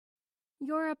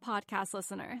You're a podcast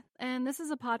listener, and this is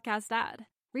a podcast ad.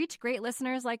 Reach great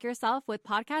listeners like yourself with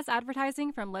podcast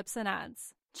advertising from Libsyn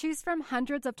Ads. Choose from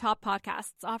hundreds of top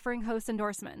podcasts offering host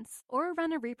endorsements, or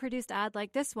run a reproduced ad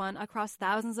like this one across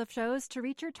thousands of shows to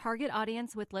reach your target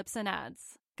audience with Libsyn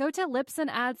Ads. Go to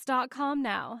libsynads.com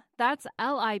now. That's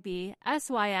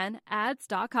LIBSYN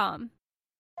ads.com.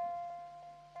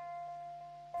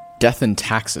 Death and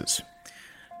taxes.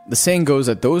 The saying goes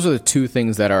that those are the two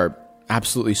things that are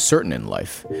absolutely certain in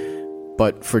life.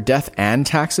 But for death and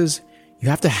taxes, you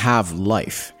have to have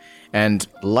life. And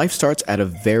life starts at a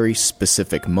very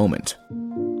specific moment.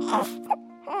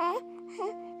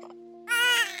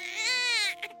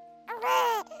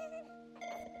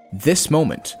 This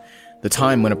moment, the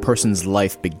time when a person's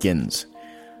life begins.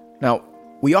 Now,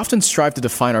 we often strive to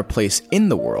define our place in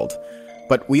the world,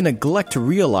 but we neglect to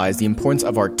realize the importance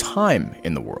of our time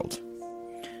in the world.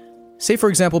 Say, for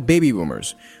example, baby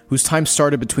boomers, whose time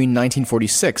started between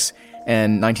 1946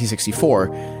 and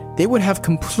 1964, they would have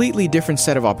completely different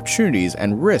set of opportunities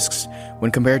and risks when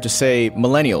compared to, say,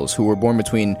 millennials who were born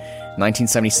between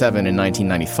 1977 and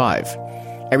 1995.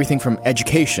 Everything from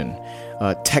education,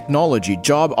 technology,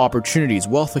 job opportunities,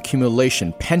 wealth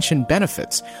accumulation, pension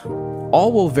benefits,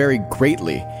 all will vary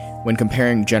greatly when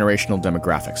comparing generational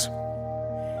demographics.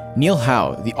 Neil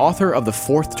Howe, the author of The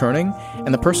Fourth Turning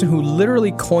and the person who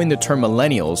literally coined the term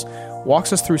millennials,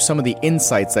 walks us through some of the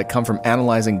insights that come from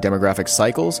analyzing demographic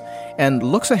cycles and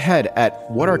looks ahead at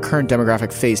what our current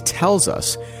demographic phase tells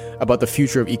us about the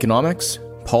future of economics,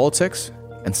 politics,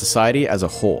 and society as a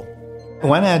whole.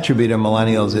 One attribute of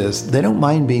millennials is they don't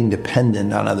mind being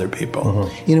dependent on other people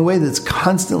in a way that's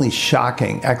constantly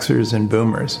shocking Xers and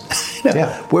boomers.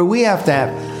 Where we have to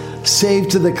have save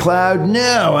to the cloud.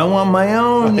 No, I want my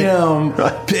own,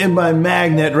 pin my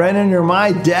magnet right under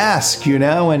my desk,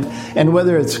 and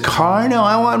whether it's car, no,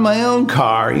 I want my own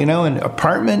car, an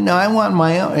apartment, no, I want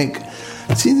my own.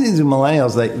 See, these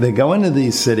millennials, they go into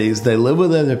these cities, they live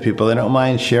with other people, they don't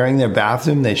mind sharing their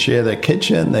bathroom, they share their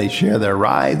kitchen, they share their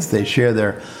rides, they share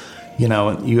their, you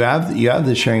have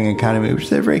the sharing economy,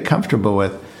 which they're very comfortable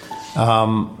with.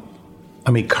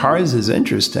 Cars is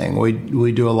interesting.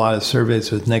 We do a lot of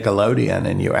surveys with Nickelodeon,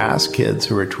 and you ask kids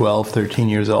who are 12, 13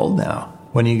 years old now,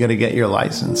 when are you going to get your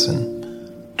license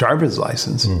and driver's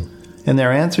license? And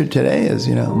their answer today is,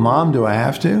 Mom, do I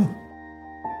have to?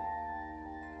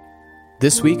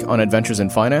 This week on Adventures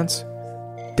in Finance,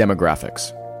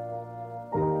 demographics.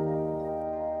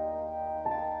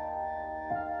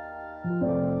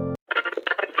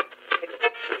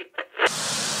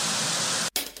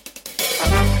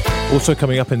 Also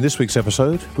coming up in this week's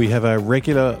episode, we have our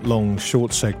regular long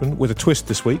short segment with a twist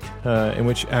this week, in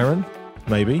which Aaron,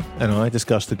 maybe, and I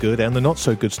discuss the good and the not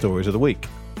so good stories of the week.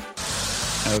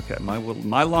 Okay,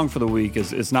 my long for the week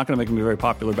is it's not going to make me very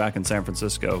popular back in San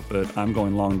Francisco, but I'm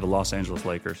going long to Los Angeles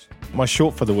Lakers. My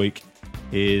short for the week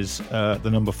is the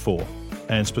number 4.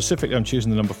 And specifically, I'm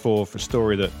choosing the number 4 for a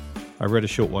story that I read a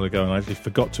short while ago and I actually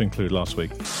forgot to include last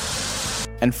week.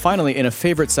 And finally, in a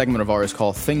favorite segment of ours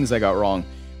called Things I Got Wrong,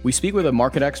 we speak with a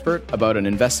market expert about an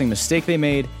investing mistake they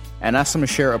made and ask them to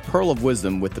share a pearl of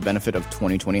wisdom with the benefit of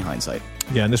 2020 hindsight.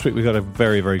 Yeah, and this week we've got a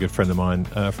very, very good friend of mine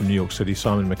from New York City,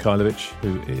 Simon Mikhailovich,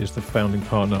 who is the founding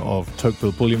partner of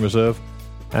Tocqueville Bullion Reserve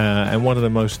and one of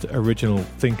the most original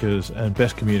thinkers and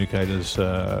best communicators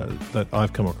that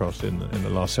I've come across in the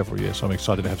last several years. So I'm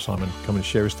excited to have Simon come and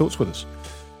share his thoughts with us.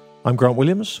 I'm Grant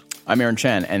Williams. I'm Aaron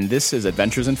Chan, and this is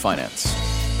Adventures in Finance.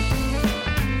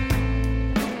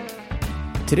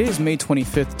 Today is May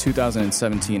 25th,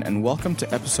 2017, and welcome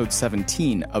to episode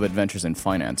 17 of Adventures in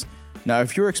Finance. Now,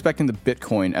 if you were expecting the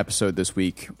Bitcoin episode this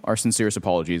week, our sincerest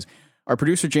apologies. Our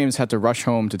producer James had to rush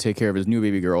home to take care of his new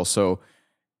baby girl, so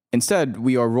instead,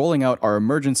 we are rolling out our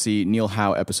emergency Neil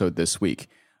Howe episode this week.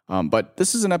 But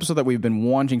this is an episode that we've been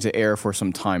wanting to air for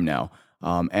some time now.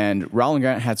 And Raul and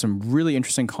Grant had some really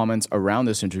interesting comments around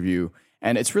this interview,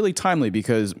 and it's really timely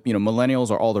because,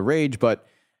 millennials are all the rage, but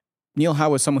Neil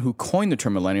Howe is someone who coined the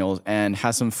term millennials and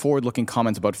has some forward-looking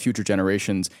comments about future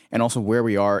generations and also where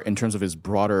we are in terms of his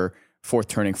broader fourth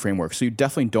turning framework. So you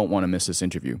definitely don't want to miss this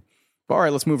interview. But all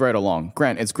right, let's move right along.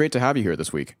 Grant, it's great to have you here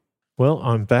this week. Well,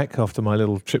 I'm back after my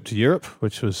little trip to Europe,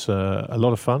 which was a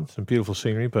lot of fun, some beautiful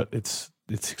scenery, but it's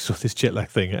sort of this jet lag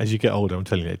thing. As you get older, I'm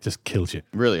telling you, it just kills you.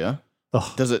 Really, huh?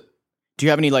 Oh. Does it? Do you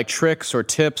have any tricks or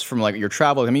tips from your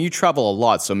travel? I mean, you travel a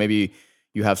lot, so maybe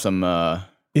you have some.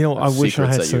 I wish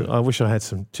I had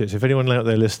some tips. If anyone out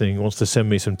there listening wants to send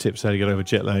me some tips how to get over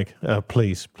jet lag,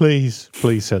 please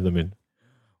send them in.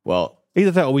 Well,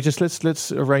 either that or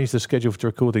let's arrange the schedule to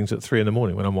record things at 3 a.m.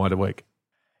 when I'm wide awake.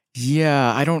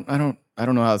 Yeah, I don't know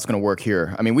how it's going to work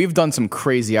here. I mean, we've done some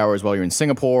crazy hours while you're in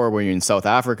Singapore, while you're in South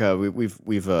Africa.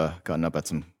 We've gotten up at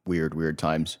some weird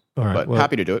times. All right, but well,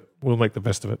 happy to do it. We'll make the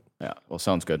best of it. Yeah, well,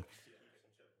 sounds good.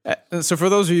 So for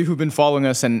those of you who've been following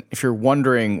us, and if you're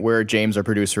wondering where James, our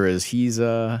producer, is, he's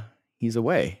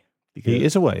away. He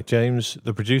is away. James,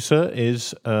 the producer,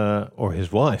 is, or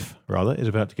his wife, rather, is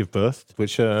about to give birth,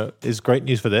 which is great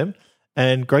news for them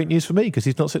and great news for me because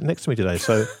he's not sitting next to me today.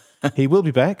 So he will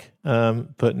be back,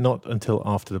 but not until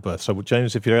after the birth. So,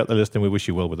 James, if you're out there listening, we wish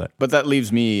you well with that. But that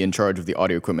leaves me in charge of the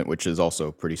audio equipment, which is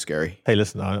also pretty scary. Hey,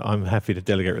 listen, I'm happy to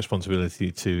delegate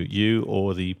responsibility to you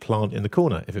or the plant in the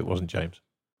corner if it wasn't James.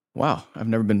 Wow, I've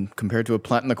never been compared to a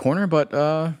plant in the corner, but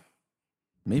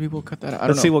maybe we'll cut that out.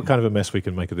 Let's see what kind of a mess we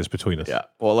can make of this between us. Yeah,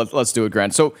 well, let's do it,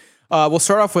 Grant. So we'll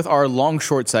start off with our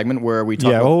long-short segment where we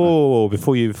talk about...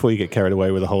 before you get carried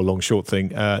away with the whole long-short thing,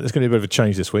 there's going to be a bit of a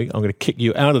change this week. I'm going to kick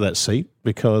you out of that seat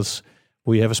because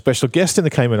we have a special guest in the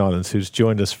Cayman Islands who's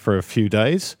joined us for a few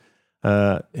days.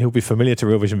 He'll be familiar to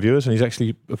Real Vision viewers, and he's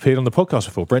actually appeared on the podcast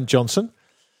before. Brent Johnson.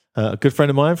 A good friend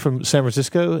of mine from San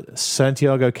Francisco,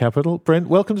 Santiago capital. Brent,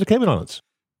 welcome to the Cayman Islands.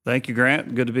 Thank you,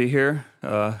 Grant. Good to be here.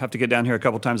 Have to get down here a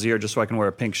couple times a year just so I can wear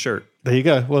a pink shirt. There you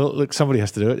go. Well, look, somebody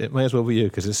has to do it. It may as well be you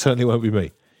because it certainly won't be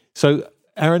me. So,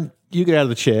 Aaron, you get out of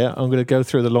the chair. I'm going to go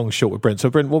through the long short with Brent. So,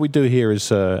 Brent, what we do here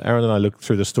is Aaron and I look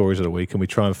through the stories of the week and we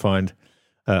try and find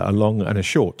a long and a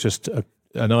short, just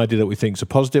an idea that we think is a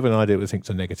positive and an idea that we think is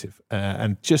a negative.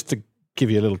 And just to give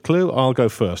you a little clue, I'll go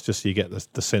first just so you get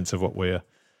the sense of what we're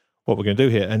going to do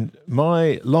here. And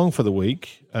my long for the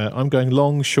week, I'm going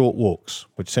long, short walks,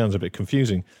 which sounds a bit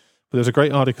confusing. But there's a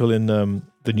great article in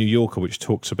the New Yorker which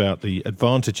talks about the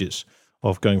advantages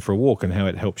of going for a walk and how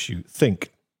it helps you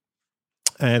think.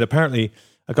 And apparently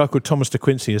a guy called Thomas de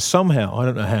Quincey has somehow, I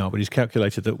don't know how, but he's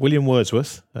calculated that William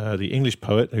Wordsworth, the English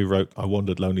poet who wrote I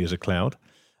Wandered Lonely as a Cloud,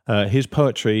 his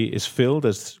poetry is filled,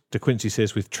 as de Quincey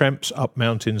says, with tramps up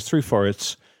mountains, through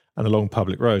forests and along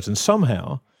public roads. And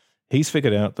somehow he's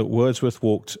figured out that Wordsworth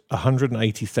walked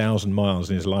 180,000 miles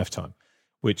in his lifetime,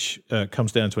 which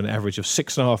comes down to an average of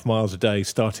 6.5 miles a day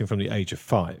starting from the age of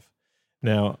 5.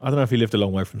 Now, I don't know if he lived a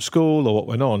long way from school or what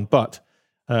went on, but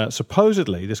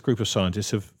supposedly this group of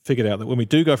scientists have figured out that when we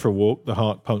do go for a walk, the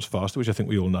heart pumps faster, which I think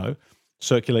we all know,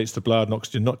 circulates the blood and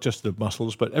oxygen, not just to the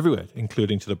muscles, but everywhere,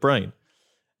 including to the brain.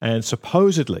 And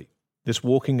supposedly this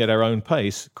walking at our own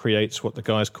pace creates what the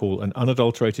guys call an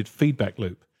unadulterated feedback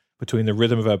loop between the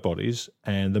rhythm of our bodies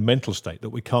and the mental state that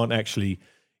we can't actually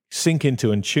sink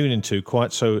into and tune into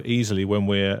quite so easily when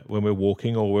we're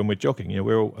walking or when we're jogging. You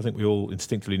know, I think we all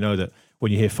instinctively know that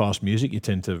when you hear fast music, you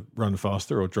tend to run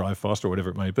faster or drive faster or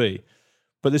whatever it may be.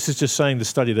 But this is just saying the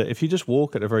study that if you just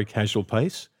walk at a very casual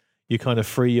pace, you kind of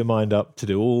free your mind up to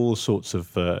do all sorts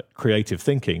of creative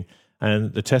thinking.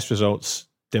 And the test results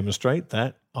demonstrate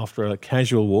that after a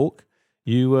casual walk,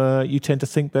 you tend to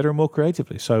think better and more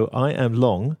creatively. So I am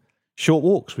long short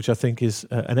walks, which I think is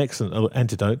an excellent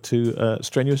antidote to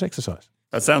strenuous exercise.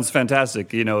 That sounds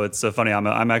fantastic. You know, it's funny.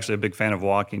 I'm actually a big fan of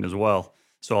walking as well.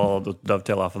 So I'll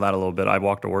dovetail off of that a little bit. I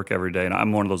walk to work every day, and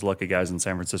I'm one of those lucky guys in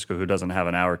San Francisco who doesn't have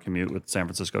an hour commute with San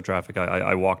Francisco traffic.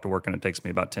 I walk to work, and it takes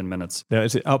me about 10 minutes. Now,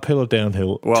 is it uphill or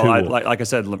downhill? Well, like I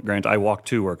said, Grant, I walk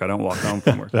to work. I don't walk home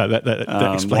from work.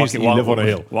 that explains that you live on a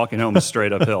hill. Walking home is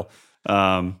straight uphill.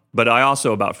 But I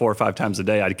also, about 4 or 5 times a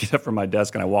day, I get up from my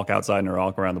desk and I walk outside and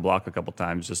walk around the block a couple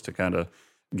times just to kind of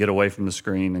get away from the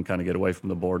screen and kind of get away from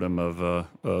the boredom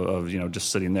of just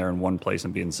sitting there in one place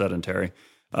and being sedentary.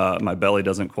 My belly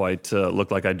doesn't quite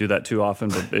look like I do that too often,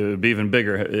 but it would be even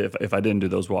bigger if I didn't do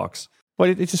those walks. Well,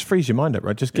 it just frees your mind up,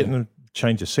 right? Just getting a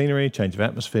change of scenery, change of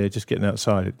atmosphere, just getting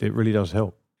outside, it really does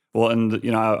help. Well, and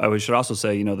I should also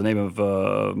say, the name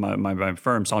of my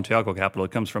firm, Santiago Capital,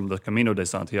 it comes from the Camino de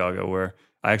Santiago, where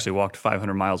I actually walked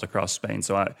 500 miles across Spain.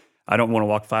 So I don't want to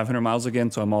walk 500 miles again,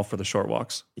 so I'm all for the short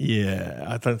walks. Yeah,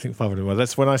 I don't think 500 miles.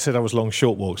 That's when I said I was long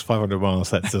short walks. 500 miles.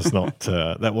 That does not.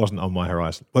 That wasn't on my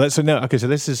horizon. Well, so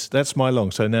that's my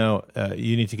long. So now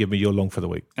you need to give me your long for the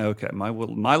week. Okay, my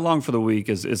long for the week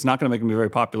is it's not going to make me very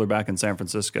popular back in San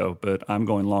Francisco, but I'm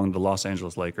going long the Los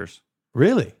Angeles Lakers.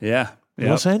 Really? Yeah. Yep.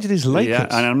 Los Angeles Lakers. Yeah,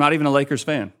 and I'm not even a Lakers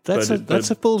fan. That's a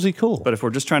ballsy call. But if we're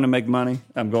just trying to make money,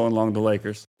 I'm going long the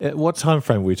Lakers. What time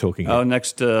frame are we talking here?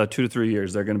 Next 2 to 3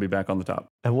 years, they're going to be back on the top.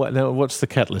 And what's the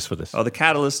catalyst for this? The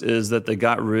catalyst is that they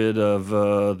got rid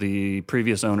of the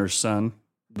previous owner's son.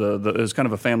 It was kind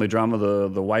of a family drama.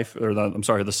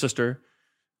 The sister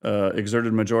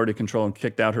exerted majority control and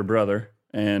kicked out her brother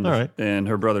and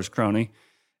her brother's crony.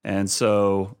 And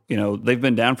so, they've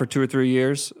been down for 2 or 3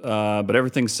 years, but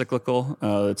everything's cyclical.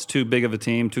 It's too big of a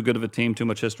team, too good of a team, too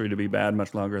much history to be bad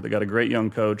much longer. They got a great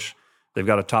young coach. They've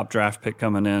got a top draft pick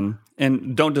coming in.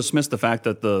 And don't dismiss the fact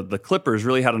that the Clippers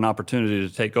really had an opportunity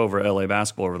to take over LA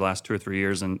basketball over the last 2 or 3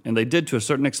 years. And they did to a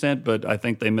certain extent, but I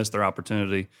think they missed their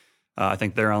opportunity. I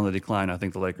think they're on the decline. I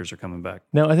think the Lakers are coming back.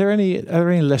 Now, are there any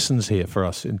lessons here for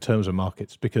us in terms of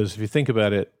markets? Because if you think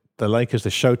about it, the Lakers, the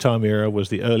Showtime era was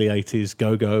the early 80s,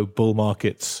 go-go bull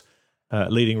markets,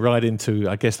 leading right into,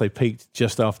 I guess they peaked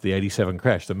just after the 87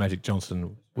 crash, the Magic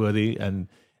Johnson worthy. And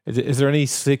is there any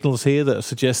signals here that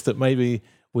suggest that maybe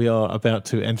we are about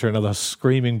to enter another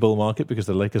screaming bull market because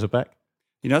the Lakers are back?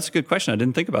 That's a good question. I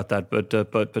didn't think about that, but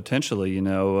potentially,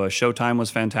 Showtime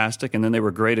was fantastic, and then they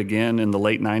were great again in the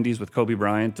late 90s with Kobe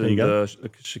Bryant and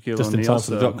Shaquille O'Neal. Just in time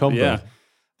for the dot-com boom.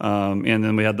 And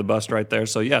then we had the bust right there.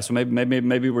 So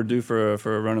maybe we're due for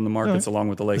a run in the markets along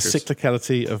with the Lakers. The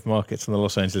cyclicality of markets and the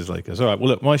Los Angeles Lakers. All right. Well,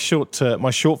 look, my short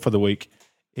for the week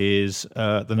is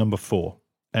the number 4,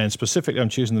 and specifically, I'm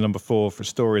choosing the number 4 for a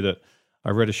story that I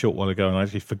read a short while ago, and I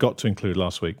actually forgot to include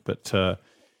last week. But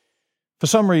for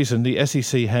some reason, the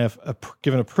SEC have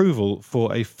given approval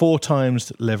for a 4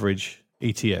 times leverage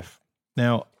ETF.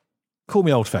 Now, call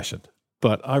me old-fashioned,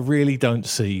 but I really don't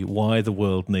see why the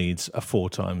world needs a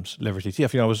 4 times leverage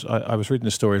ETF. I was reading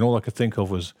the story, and all I could think of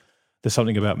was there's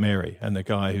something about Mary and the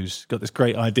guy who's got this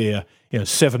great idea,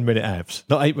 7-minute abs,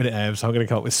 not 8-minute abs. I'm going to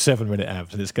come up with 7-minute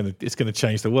abs, and it's going to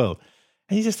change the world.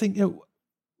 And you just think,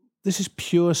 this is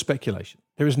pure speculation.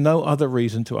 There is no other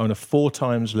reason to own a 4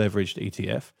 times leveraged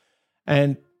ETF.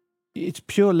 And it's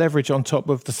pure leverage on top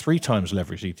of the 3 times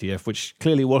leveraged ETF, which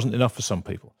clearly wasn't enough for some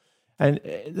people. And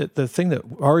the thing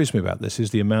that worries me about this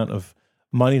is the amount of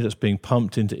money that's being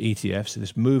pumped into ETFs,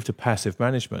 this move to passive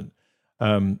management.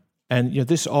 And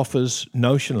this offers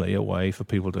notionally a way for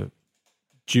people to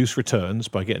juice returns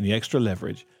by getting the extra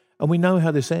leverage. And we know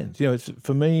how this ends. It's,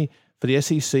 for me, for the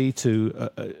SEC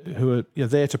who are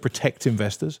there to protect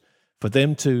investors, for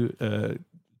them to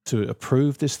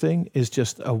approve this thing is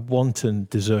just a wanton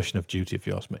desertion of duty, if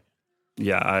you ask me.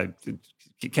 Yeah, I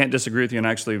can't disagree with you, and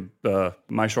actually,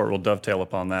 my short will dovetail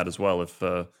upon that as well. If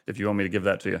you want me to give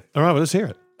that to you, all right. Well, let's hear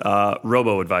it.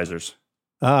 Robo advisors.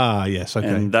 Ah, yes, okay.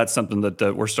 And that's something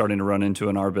that we're starting to run into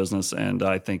in our business, and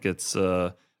I think it's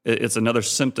another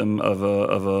symptom of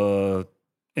a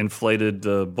inflated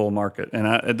bull market. And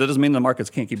that doesn't mean the markets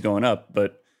can't keep going up,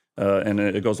 but and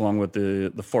it goes along with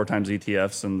the 4 times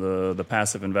ETFs and the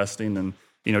passive investing, and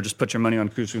just put your money on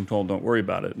cruise control. Don't worry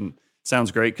about it. And it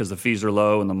sounds great because the fees are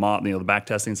low and the back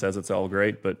testing says it's all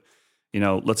great. But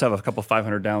let's have a couple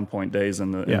 500 down point days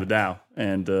in the Dow,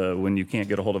 and when you can't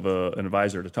get a hold of an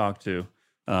advisor to talk to,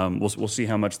 we'll see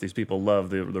how much these people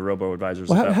love the robo advisors.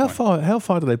 Well, how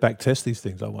far do they back test these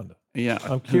things? I wonder. Yeah,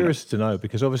 I'm curious to know,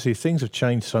 because obviously things have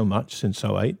changed so much since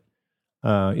 2008.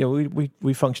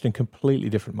 We function in completely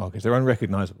different markets. They're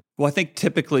unrecognizable. Well, I think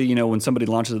typically, when somebody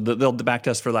launches, they'll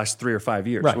backtest for the last 3 or 5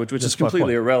 years, right. which is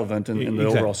completely irrelevant in the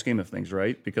overall scheme of things,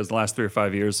 right? Because the last 3 or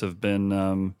 5 years have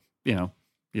been, you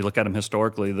look at them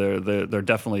historically, they're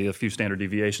definitely a few standard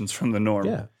deviations from the norm.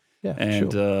 Yeah,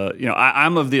 and sure.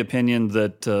 I'm of the opinion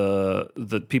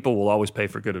that people will always pay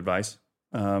for good advice,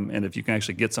 and if you can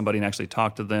actually get somebody and actually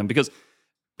talk to them, because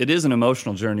it is an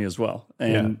emotional journey as well.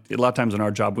 And a lot of times in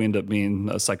our job, we end up being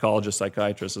a psychologist,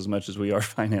 psychiatrist, as much as we are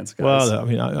finance guys. Well, I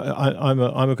mean,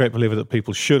 I'm a great believer that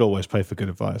people should always pay for good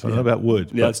advice. I don't know about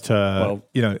would, but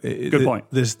good point.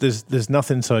 There's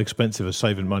nothing so expensive as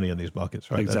saving money in these markets,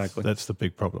 right? Exactly. That's the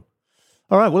big problem.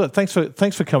 All right. Well, look, thanks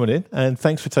for coming in, and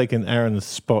thanks for taking Aaron's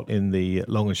spot in the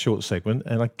long and short segment.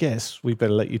 And I guess we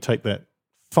better let you take that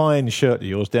fine shirt of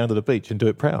yours down to the beach and do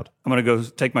it proud. I'm going to go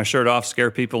take my shirt off, scare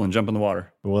people, and jump in the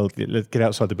water. Well, let's get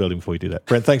outside the building before you do that.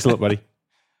 Brent, thanks a lot, buddy.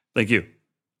 Thank you.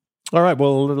 All right.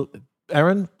 Well,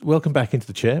 Aaron, welcome back into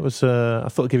the chair. I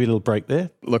thought I'd give you a little break there.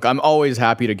 Look, I'm always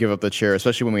happy to give up the chair,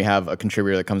 especially when we have a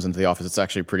contributor that comes into the office. It's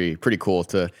actually pretty cool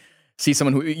to see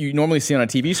someone who you normally see on a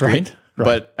TV screen, right.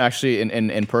 But actually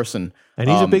in person. And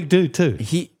he's a big dude too.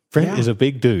 Brent is a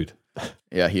big dude.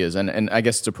 Yeah, he is. And I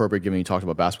guess it's appropriate given you talked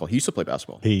about basketball. He used to play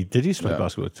basketball. He did used to play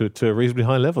basketball to a reasonably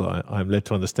high level, I'm led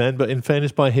to understand, but in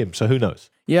fairness by him, so who knows?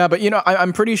 Yeah, but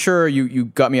I'm pretty sure you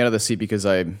got me out of the seat because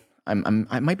I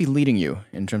might be leading you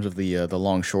in terms of the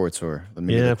long shorts or the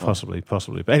media. Yeah, possibly.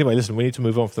 But anyway, listen, we need to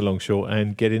move on from the long short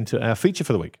and get into our feature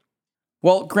for the week.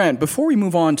 Well, Grant, before we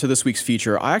move on to this week's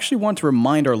feature, I actually want to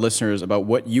remind our listeners about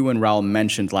what you and Raul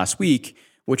mentioned last week,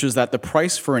 which is that the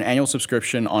price for an annual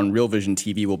subscription on Real Vision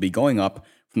TV will be going up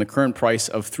from the current price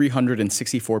of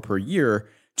 $364 per year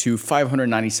to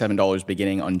 $597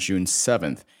 beginning on June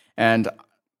 7th. And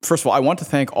First of all, I want to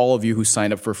thank all of you who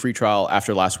signed up for a free trial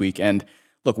after last week. And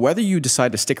look, whether you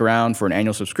decide to stick around for an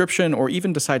annual subscription or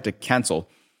even decide to cancel,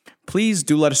 please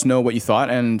do let us know what you thought.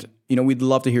 And, we'd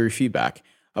love to hear your feedback.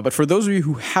 But for those of you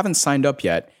who haven't signed up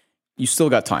yet, you still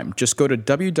got time. Just go to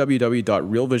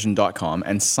www.realvision.com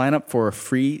and sign up for a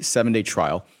free 7-day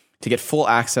trial to get full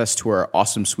access to our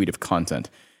awesome suite of content.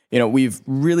 We've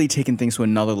really taken things to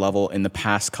another level in the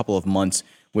past couple of months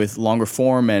with longer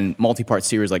form and multi-part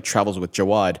series like Travels with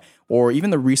Jawad, or even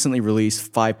the recently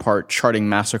released 5-part charting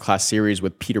masterclass series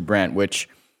with Peter Brandt, which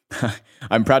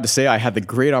I'm proud to say I had the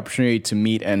great opportunity to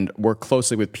meet and work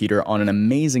closely with Peter on an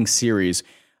amazing series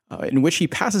in which he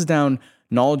passes down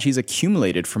knowledge he's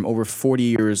accumulated from over 40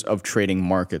 years of trading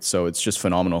markets. So it's just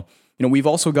phenomenal. We've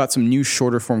also got some new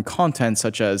shorter form content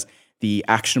such as the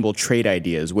actionable trade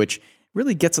ideas, which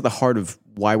really gets at the heart of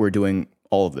why we're doing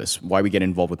all of this, why we get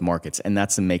involved with markets, and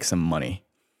that's to make some money.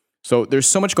 So there's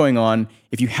so much going on.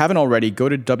 If you haven't already, go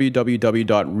to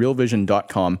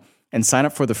www.realvision.com and sign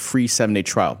up for the free 7-day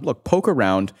trial. Look, poke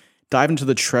around, dive into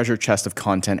the treasure chest of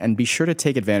content, and be sure to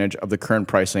take advantage of the current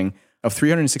pricing of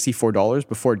 $364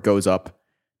 before it goes up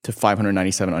to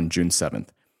 $597 on June 7th.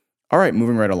 All right,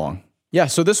 moving right along. Yeah,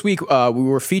 so this week we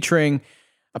were featuring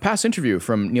a past interview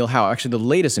from Neil Howe, actually the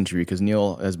latest interview, because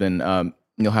Neil Howe's been on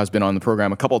the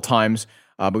program a couple of times,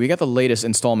 but we got the latest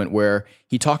installment where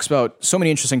he talks about so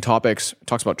many interesting topics. He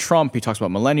talks about Trump, he talks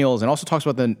about millennials, and also talks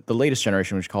about the latest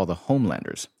generation, which is called the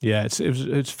Homelanders. Yeah,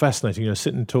 it's fascinating.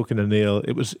 Sitting and talking to Neil,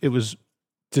 it was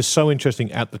just so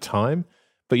interesting at the time.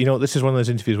 But this is one of those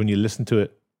interviews when you listen to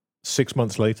it 6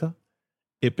 months later,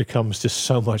 it becomes just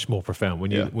so much more profound.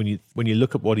 When you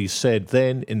look at what he said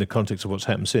then in the context of what's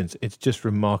happened since, it's just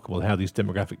remarkable how these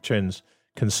demographic trends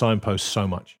can signpost so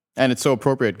much. And it's so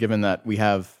appropriate given that we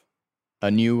have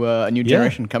a new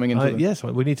generation coming into yes,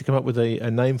 we need to come up with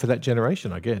a name for that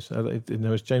generation, I guess.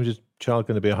 Is James's child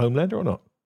going to be a Homelander or not?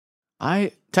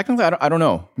 I don't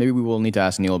know. Maybe we will need to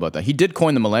ask Neil about that. He did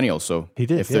coin the millennials, so he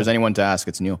did, if there's anyone to ask,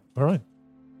 it's Neil. All right.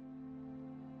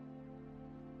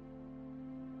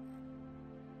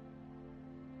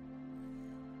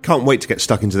 Can't wait to get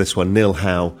stuck into this one. Neil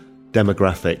Howe,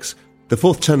 Demographics. The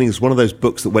Fourth Turning is one of those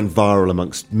books that went viral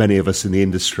amongst many of us in the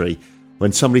industry.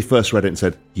 When somebody first read it and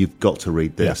said, you've got to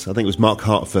read this. Yeah. I think it was Mark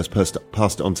Hart first passed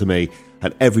it on to me,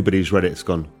 and everybody who's read it has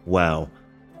gone, wow.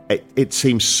 It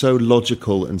seems so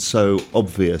logical and so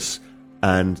obvious,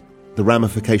 and the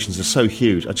ramifications are so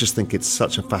huge. I just think it's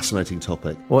such a fascinating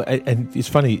topic. Well, and it's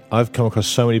funny, I've come across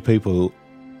so many people,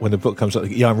 when the book comes out,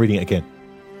 I'm reading it again.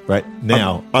 Right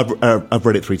now, I've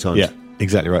read it 3 times. Yeah,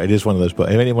 exactly right. It is one of those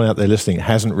books. If anyone out there listening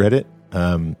hasn't read it,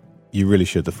 you really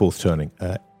should. The Fourth Turning.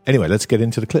 Anyway, let's get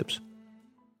into the clips.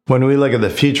 When we look at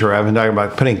the future, I've been talking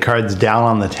about putting cards down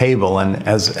on the table, and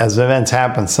as events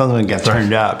happen, some of them get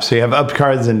turned up. So you have up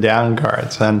cards and down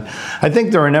cards, and I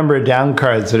think there are a number of down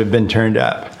cards that have been turned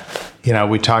up.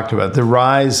 We talked about the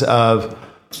rise of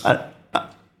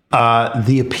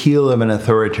the appeal of an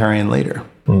authoritarian leader,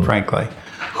 frankly,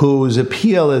 whose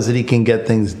appeal is that he can get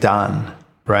things done,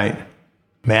 right?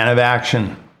 Man of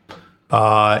action,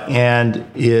 and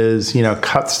is,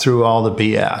 cuts through all the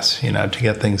BS, to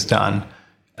get things done.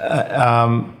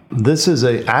 This is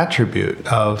an attribute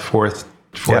of fourth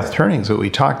turnings that we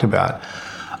talked about.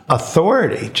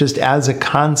 Authority, just as a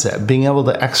concept, being able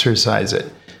to exercise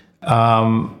it,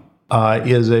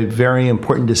 is a very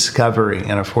important discovery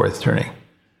in a fourth turning.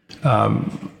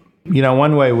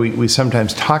 One way we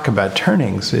sometimes talk about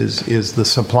turnings is the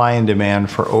supply and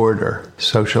demand for order,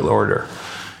 social order.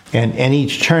 And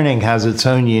each turning has its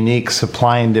own unique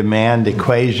supply and demand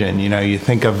equation. You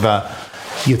think of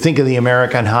the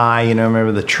American high,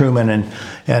 remember the Truman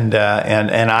and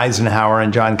Eisenhower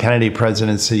and John Kennedy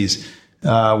presidencies,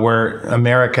 where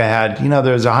America had,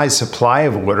 there was a high supply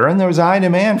of order and there was a high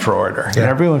demand for order. Yeah.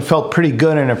 And everyone felt pretty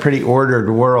good in a pretty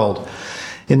ordered world.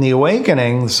 In the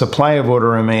awakening, the supply of order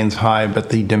remains high, but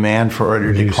the demand for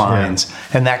order declines,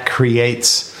 and that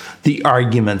creates the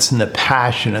arguments and the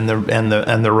passion and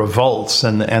the revolts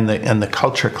and the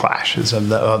culture clashes of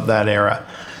that era.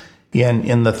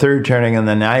 In the third turning in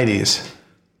the 90s,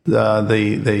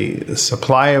 the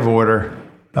supply of order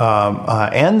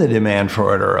and the demand for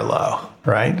order are low,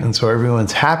 right? And so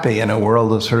everyone's happy in a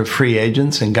world of sort of free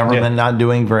agents and government not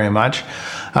doing very much.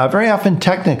 Very often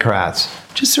technocrats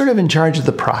just sort of in charge of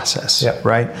the process,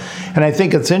 right? And I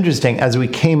think it's interesting, as we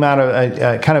came out of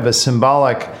a kind of a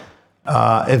symbolic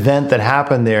event that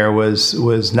happened there was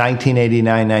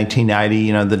 1989,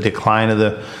 1990, the decline of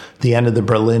the the end of the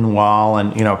Berlin Wall,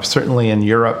 and certainly in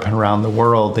Europe and around the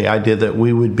world, the idea that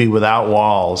we would be without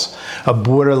walls, a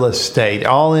borderless state,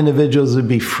 all individuals would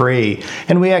be free,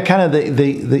 and we had kind of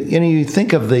you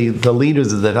think of the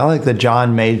leaders of that, like the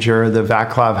John Major, the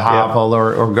Václav Havel,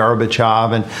 or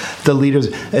Gorbachev, and the leaders,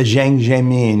 Jiang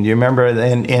Zemin. Do you remember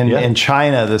in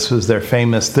China, this was their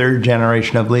famous third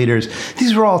generation of leaders.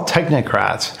 These were all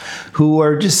technocrats who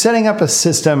were just setting up a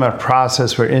system, a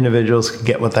process where individuals could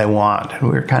get what they want. And we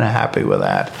were kind of happy with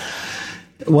that.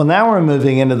 Well, now we're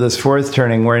moving into this fourth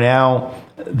turning where now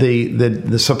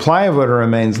the supply of order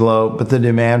remains low, but the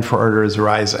demand for order is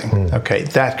rising. Okay,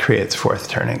 that creates fourth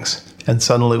turnings. And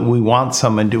suddenly we want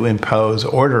someone to impose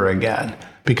order again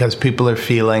because people are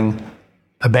feeling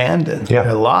abandoned.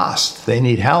 They're lost. They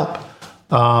need help.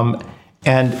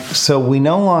 And so we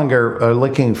no longer are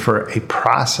looking for a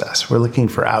process. We're looking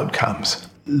for outcomes.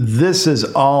 This is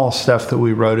all stuff that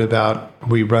we wrote about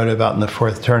in the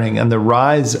fourth turning, and the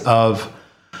rise of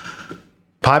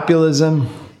populism,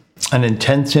 an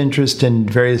intense interest in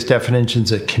various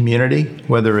definitions of community,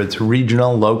 whether it's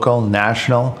regional, local,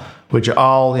 national, which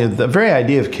all, the very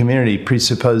idea of community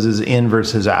presupposes in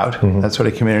versus out. That's what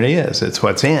a community is. It's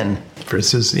what's in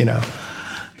versus,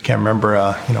 I can't remember,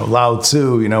 Lao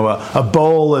Tzu, a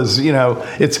bowl is,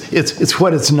 it's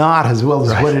what it's not as well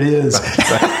as what it is.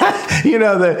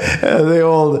 The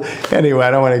old, anyway,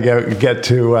 I don't want to get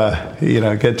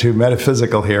too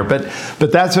metaphysical here, but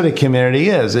that's what a community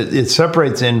is. It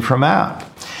separates in from out.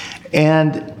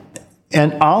 And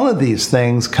all of these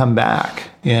things come back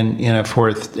in a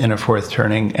fourth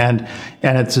turning, and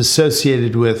it's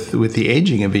associated with the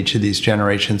aging of each of these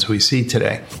generations we see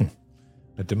today.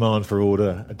 A demand for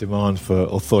order, a demand for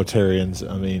authoritarians.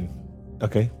 I mean,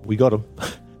 okay, we got them.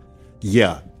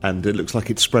 Yeah, and it looks like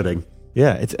it's spreading.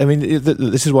 Yeah,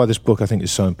 this is why this book I think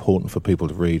is so important for people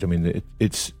to read. I mean,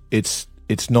 it's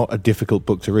not a difficult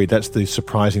book to read. That's the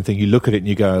surprising thing. You look at it and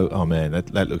you go, "Oh man,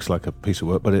 that looks like a piece of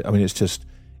work." But it's just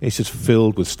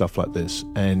filled with stuff like this.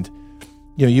 And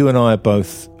you and I are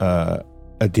both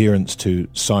adherents to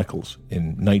cycles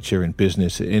in nature, in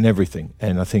business, in everything.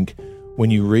 And I think when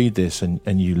you read this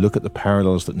and you look at the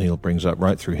parallels that Neil brings up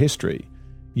right through history,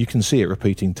 you can see it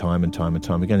repeating time and time and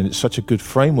time again. And it's such a good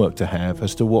framework to have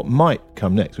as to what might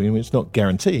come next. I mean, it's not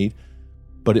guaranteed,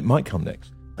 but it might come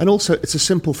next. And also, it's a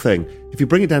simple thing. If you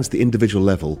bring it down to the individual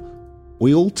level,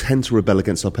 we all tend to rebel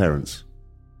against our parents.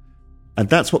 And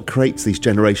that's what creates these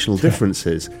generational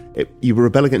differences. You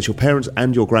rebel against your parents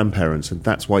and your grandparents, and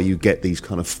that's why you get these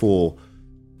kind of four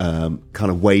kind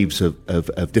of waves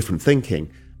of different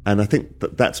thinking. And I think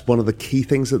that's one of the key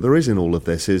things that there is in all of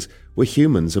this is we're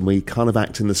humans and we kind of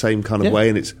act in the same kind of way,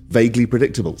 and it's vaguely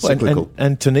predictable, cyclical.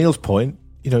 And to Neil's point,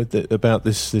 about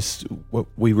this,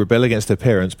 we rebel against our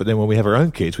parents, but then when we have our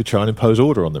own kids, we try and impose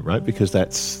order on them, right? Because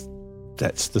that's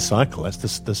the cycle.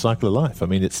 That's the cycle of life. I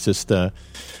mean, it's just a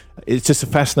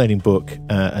fascinating book.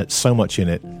 So much in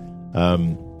it.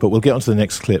 But we'll get on to the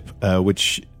next clip,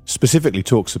 which specifically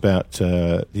talks about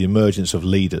the emergence of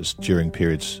leaders during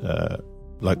periods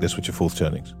like this, which are fourth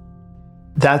turnings.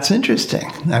 That's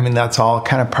interesting. I mean, that's all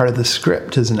kind of part of the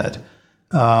script, isn't it?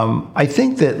 I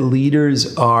think that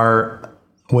leaders are,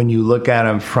 when you look at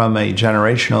them from a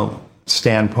generational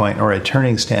standpoint or a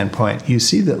turning standpoint, you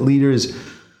see that leaders,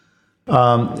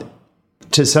 to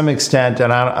some extent,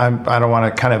 and I don't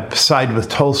want to kind of side with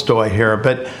Tolstoy here,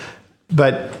 but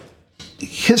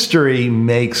history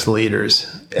makes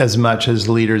leaders as much as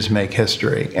leaders make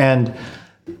history. And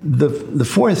the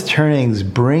fourth turnings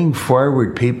bring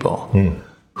forward people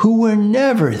who were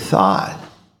never thought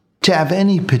to have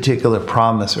any particular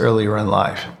promise earlier in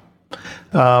life.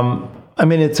 I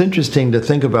mean, it's interesting to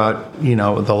think about,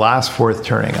 the last fourth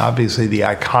turning, obviously the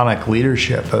iconic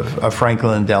leadership of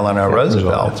Franklin Delano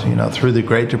Roosevelt, through the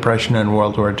Great Depression and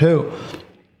World War II.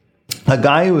 A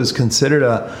guy who was considered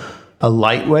a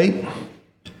lightweight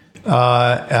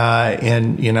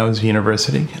in, his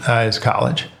university, his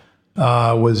college.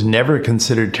 Was never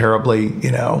considered terribly,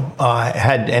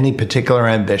 had any particular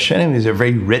ambition. He was a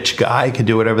very rich guy, could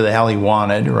do whatever the hell he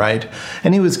wanted, right?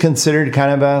 And he was considered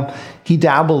kind of he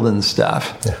dabbled in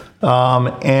stuff. Yeah.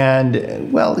 Then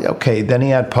he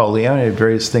had polio and he had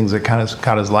various things that kind of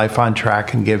got his life on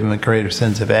track and gave him a greater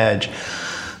sense of edge.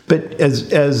 But as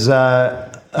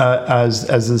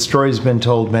the story's been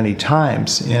told many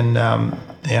times, in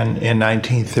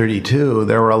 1932,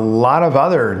 there were a lot of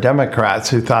other Democrats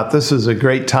who thought this was a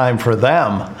great time for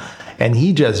them, and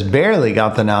he just barely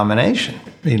got the nomination.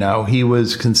 He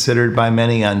was considered by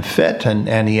many unfit,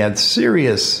 and he had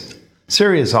serious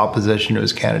opposition to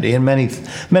his candidate, and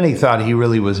many thought he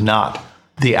really was not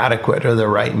the adequate or the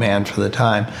right man for the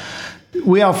time.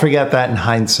 We all forget that in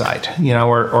hindsight,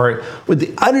 or with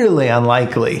the utterly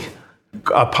unlikely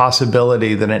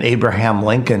possibility that an Abraham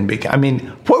Lincoln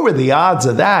what were the odds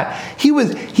of that? He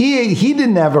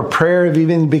didn't have a prayer of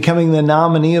even becoming the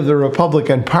nominee of the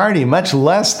Republican Party, much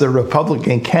less the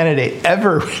Republican candidate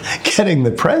ever getting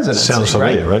the presidency. Sounds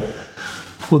familiar, right?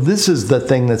 Well, this is the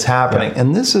thing that's happening,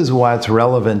 and this is why it's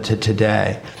relevant to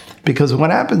today, because what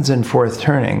happens in Fourth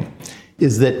Turning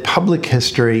is that public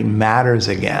history matters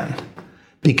again,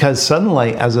 because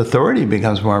suddenly, as authority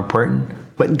becomes more important,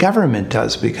 what government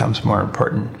does becomes more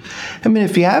important.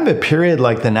 If you have a period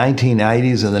like the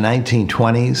 1990s or the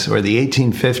 1920s or the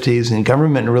 1850s and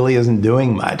government really isn't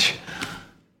doing much,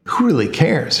 who really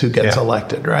cares who gets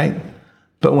elected, right?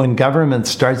 But when government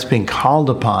starts being called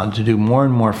upon to do more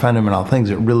and more fundamental things,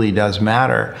 it really does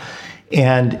matter.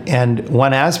 And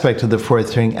one aspect of the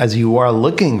Fourth Turning, as you are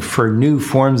looking for new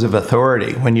forms of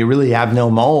authority, when you really have no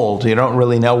mold, you don't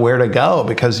really know where to go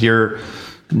because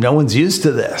no one's used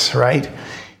to this, right?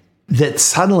 That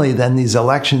suddenly then these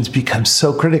elections become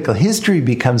so critical. History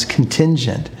becomes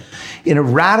contingent,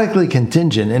 radically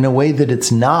contingent in a way that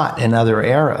it's not in other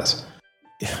eras.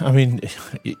 I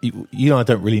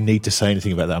don't really need to say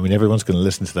anything about that. Everyone's going to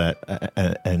listen to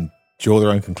that and draw their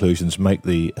own conclusions, make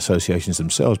the associations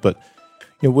themselves. But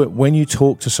when you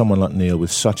talk to someone like Neil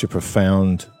with such a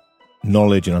profound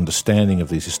knowledge and understanding of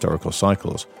these historical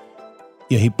cycles,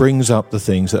 he brings up the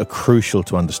things that are crucial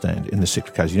to understand in the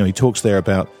cyclicality. He talks there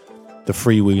about the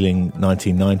freewheeling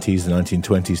 1990s, the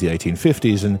 1920s, the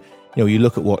 1850s, and you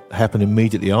look at what happened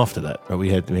immediately after that. Right? We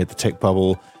had the tech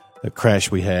bubble crash,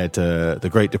 we had the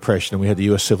Great Depression, and we had the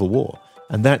U.S. Civil War.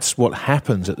 And that's what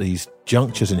happens at these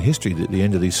junctures in history, at the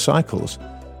end of these cycles.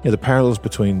 The parallels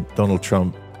between Donald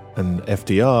Trump and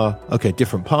FDR,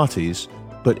 different parties,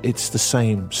 but it's the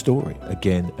same story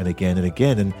again and again and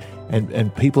again.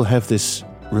 And people have this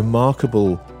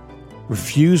remarkable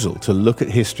refusal to look at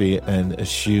history and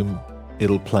assume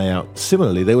it'll play out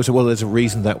similarly. They will say, there's a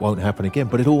reason that won't happen again,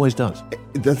 but it always does.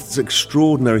 That's an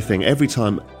extraordinary thing. Every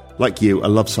time, like you, I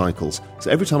love cycles. So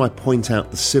every time I point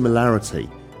out the similarity,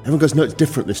 everyone goes, no, it's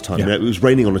different this time. It was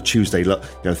raining on a Tuesday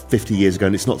 50 years ago,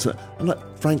 and it's not so. I'm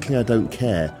like, frankly, I don't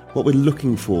care. What we're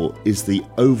looking for is the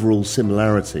overall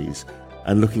similarities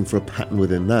and looking for a pattern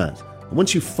within that. And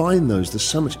once you find those, there's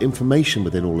so much information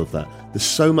within all of that. There's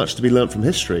so much to be learned from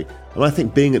history. And I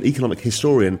think being an economic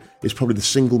historian is probably the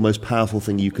single most powerful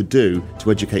thing you could do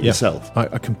to educate yourself.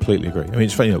 I completely agree.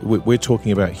 It's funny, we're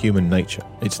talking about human nature.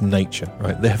 It's nature,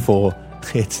 right? Therefore,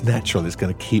 it's natural. It's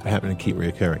going to keep happening and keep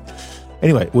reoccurring.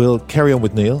 Anyway, we'll carry on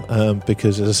with Neil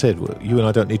because, as I said, you and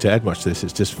I don't need to add much to this.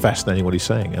 It's just fascinating what he's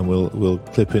saying. And we'll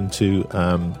clip into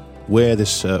where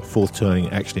this fourth turning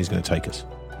actually is going to take us.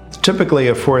 Typically,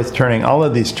 a fourth turning, all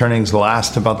of these turnings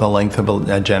last about the length of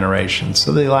a generation.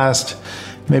 So they last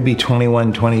maybe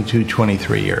 21, 22,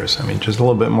 23 years. Just a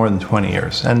little bit more than 20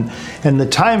 years. And the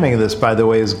timing of this, by the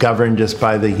way, is governed just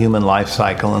by the human life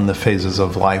cycle and the phases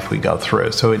of life we go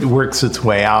through. So it works its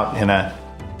way out in a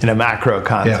macro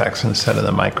context instead of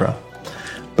the micro.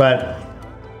 But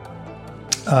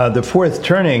the fourth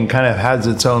turning kind of has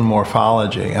its own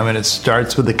morphology. It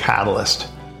starts with the catalyst,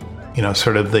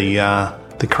 sort of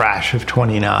the crash of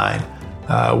 29.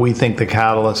 We think the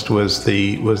catalyst was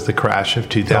the crash of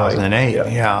 2008.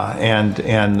 And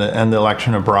the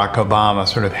election of Barack Obama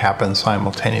sort of happened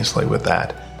simultaneously with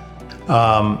that.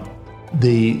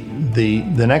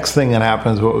 The next thing that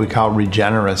happens is what we call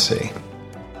regeneracy.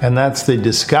 And that's the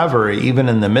discovery, even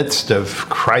in the midst of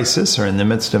crisis or in the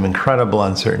midst of incredible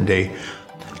uncertainty,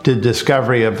 the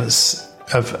discovery of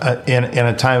in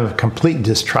a time of complete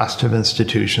distrust of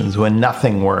institutions, when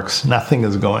nothing works, nothing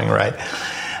is going right,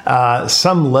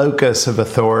 some locus of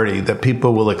authority that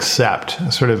people will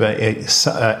accept, sort of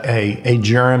a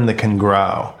germ that can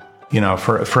grow,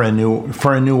 for a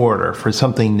new order, for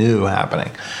something new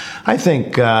happening. I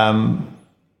think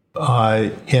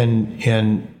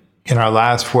in our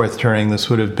last fourth turning, this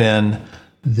would have been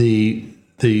the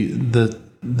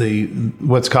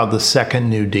what's called the second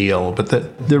New Deal, but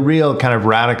the real kind of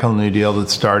radical New Deal that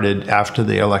started after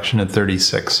the election of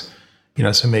 36.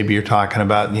 So maybe you're talking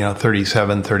about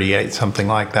 37, 38, something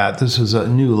like that. This was a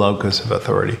new locus of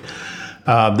authority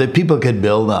that people could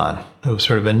build on. It was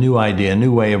sort of a new idea, a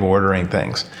new way of ordering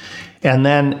things, and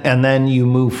then you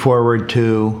move forward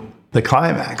to the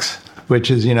climax, which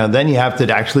is, then you have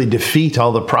to actually defeat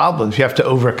all the problems. You have to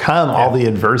overcome all the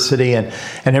adversity and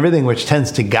everything which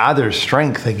tends to gather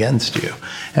strength against you.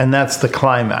 And that's the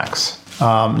climax.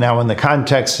 Now, in the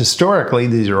context historically,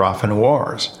 these are often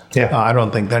wars. I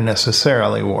don't think they're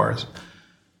necessarily wars.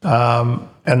 And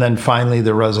then finally,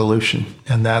 the resolution.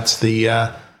 And that's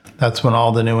the That's when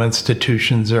all the new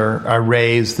institutions are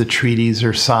raised, the treaties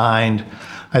are signed.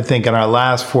 I think in our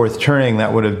last fourth turning,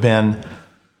 that would have been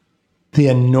the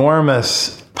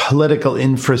enormous political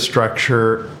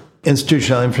infrastructure,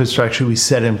 institutional infrastructure we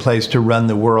set in place to run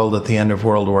the world at the end of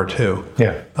World War II.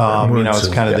 Yeah. It's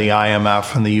kind of the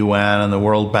IMF and the UN and the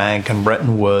World Bank and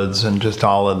Bretton Woods and just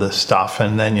all of this stuff.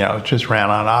 And then, it just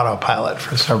ran on autopilot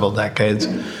for several decades.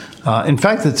 In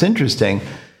fact, it's interesting.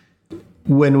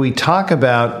 When we talk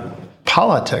about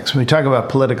politics, when we talk about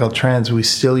political trends, we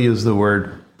still use the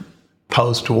word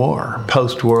post-war,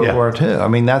 post-World War II. I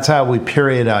mean, that's how we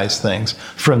periodize things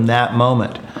from that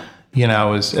moment, that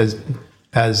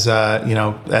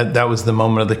was the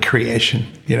moment of the creation,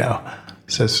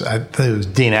 So I think it was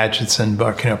Dean Acheson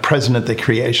book, President the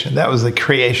Creation. That was the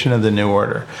creation of the New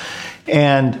Order.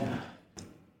 And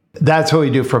that's what we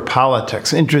do for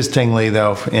politics. Interestingly,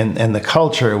 though, in the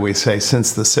culture, we say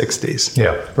since the 60s.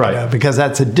 Yeah, right. Because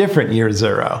that's a different year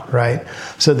zero, right?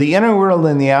 So the inner world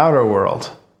and the outer world,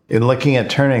 in looking at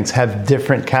turnings, have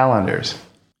different calendars.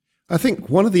 I think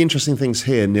one of the interesting things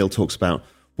here Neil talks about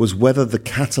was whether the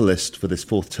catalyst for this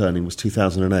fourth turning was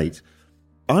 2008.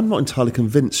 I'm not entirely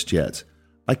convinced yet.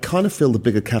 I kind of feel the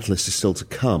bigger catalyst is still to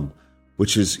come,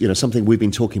 which is something we've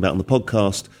been talking about on the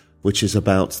podcast, which is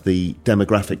about the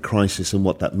demographic crisis and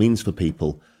what that means for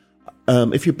people.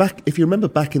 If you remember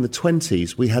back in the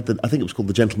 20s, we had I think it was called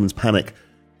the Gentleman's Panic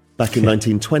back in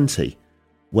 1920.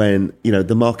 When,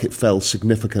 the market fell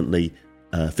significantly,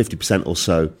 50% or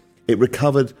so. It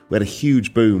recovered. We had a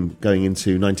huge boom going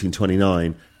into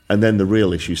 1929, and then the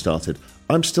real issue started.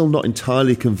 I'm still not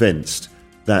entirely convinced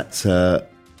that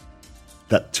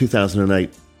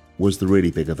 2008 was the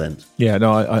really big event. Yeah,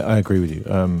 no, I agree with you.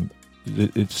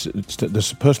 It's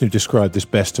the person who described this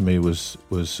best to me was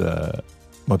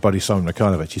my buddy Simon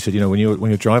Mikhailovich. He said, when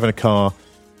you're driving a car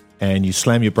and you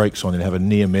slam your brakes on and have a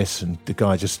near miss, and the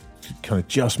guy just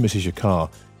misses your car.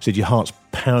 He said your heart's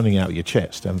pounding out your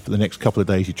chest, and for the next couple of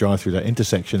days you drive through that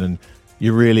intersection and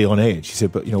you're really on edge. He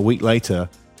said, but a week later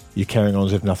you're carrying on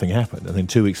as if nothing happened, and then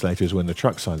 2 weeks later is when the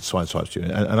truck sideswipes you.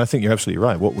 And I think you're absolutely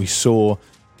right. What we saw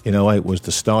in 2008 was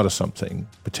the start of something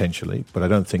potentially, but I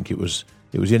don't think it was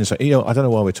innocent. I don't know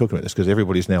why we're talking about this, because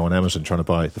everybody's now on Amazon trying to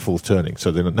buy The Fourth Turning,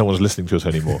 so no one's listening to us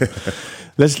anymore.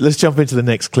 Let's jump into the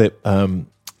next clip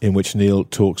in which Neil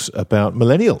talks about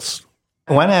millennials.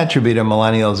 One attribute of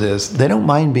millennials is they don't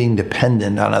mind being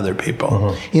dependent on other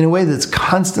people in a way that's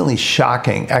constantly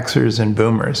shocking Xers and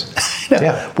boomers.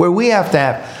 Where we have to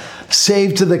have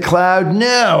save to the cloud.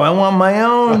 No, I want my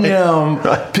own,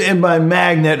 in my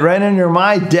magnet right under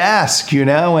my desk,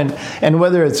 and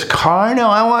whether it's car, no,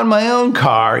 I want my own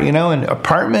car, an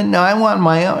apartment, no, I want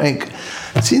my own.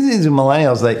 See, these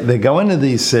millennials, they go into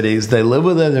these cities, they live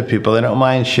with other people, they don't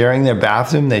mind sharing their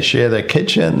bathroom, they share their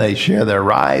kitchen, they share their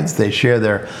rides, they share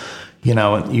their, you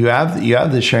have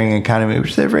the sharing economy,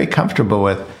 which they're very comfortable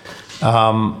with.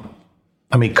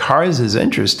 Cars is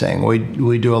interesting.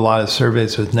 We do a lot of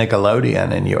surveys with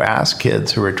Nickelodeon, and you ask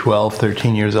kids who are 12,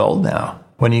 13 years old now,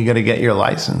 when are you going to get your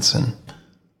license and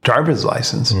driver's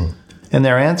license? And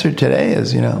their answer today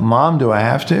is, Mom, do I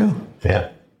have to? Yeah.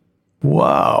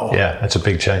 Whoa. Yeah, that's a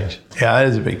big change. Yeah, it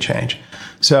is a big change.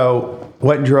 So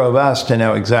what drove us to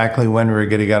know exactly when we were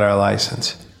going to get our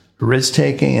license?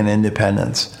 Risk-taking and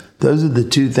independence. Those are the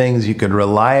two things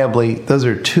those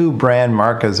are two brand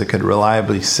markers that could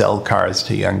reliably sell cars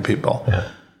to young people. Yeah.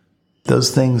 Those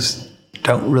things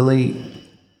don't really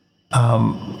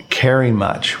carry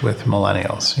much with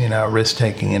millennials,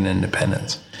 risk-taking and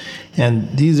independence.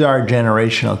 And these are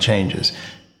generational changes.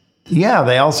 Yeah,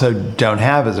 they also don't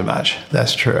have as much.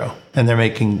 That's true, and they're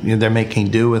making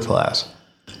do with less.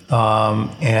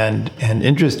 And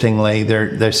interestingly,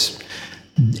 there's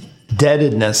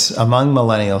indebtedness among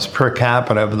millennials per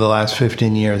capita over the last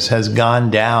 15 years has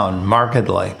gone down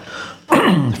markedly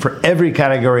for every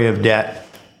category of debt,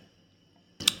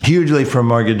 hugely for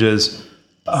mortgages,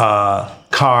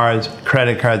 cars,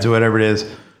 credit cards, or whatever it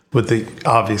is, with the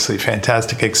obviously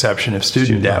fantastic exception of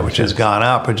student debt, which has gone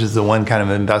up, which is the one kind of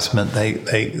investment they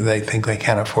think they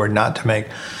can't afford not to make.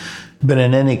 But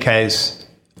in any case,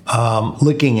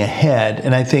 looking ahead,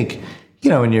 and I think,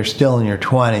 when you're still in your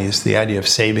 20s, the idea of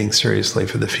saving seriously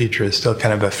for the future is still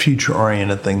kind of a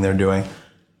future-oriented thing they're doing,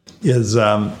 is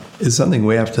something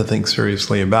we have to think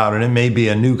seriously about. And it may be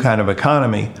a new kind of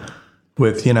economy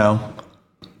with,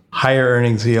 higher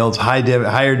earnings yields,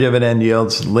 higher dividend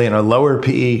yields, lower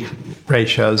PE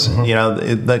ratios.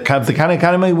 The kind of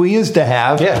economy we used to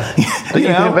have. Yeah, that you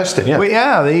can invest in.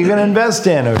 Yeah, that you can invest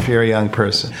in if you're a young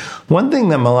person. One thing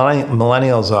that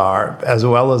millennials are, as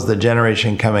well as the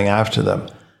generation coming after them,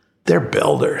 they're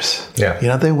builders.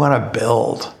 Yeah. They want to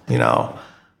build,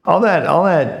 all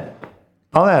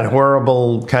that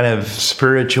horrible kind of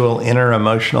spiritual, inner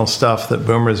emotional stuff that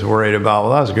boomers worried about.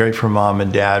 Well, that was great for mom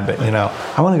and dad, but,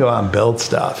 I want to go out and build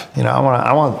stuff.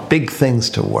 I want big things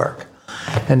to work.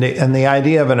 And the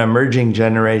idea of an emerging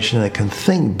generation that can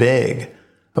think big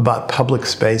about public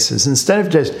spaces. Instead of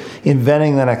just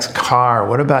inventing the next car,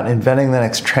 what about inventing the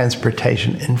next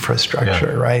transportation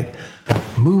infrastructure, right?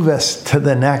 Move us to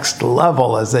the next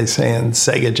level, as they say in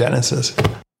Sega Genesis.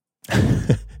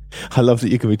 I love that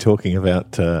you can be talking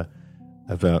about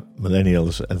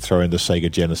millennials and throwing the Sega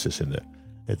Genesis in there.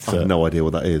 I have no idea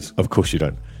what that is. Of course you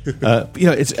don't.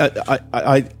 It's.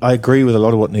 I agree with a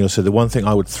lot of what Neil said. The one thing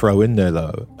I would throw in there,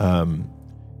 though,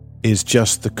 is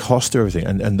just the cost of everything,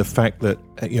 and the fact that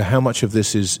how much of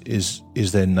this is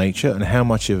their nature, and how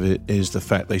much of it is the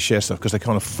fact they share stuff because they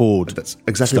can't afford. That's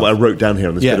exactly what I wrote down here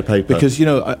on this bit of paper. Because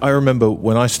I remember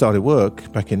when I started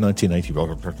work back in 1980.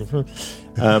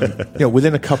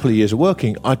 Within a couple of years of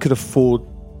working, I could afford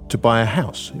to buy a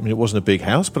house. I mean, it wasn't a big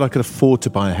house, but I could afford to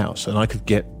buy a house, and I could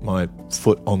get my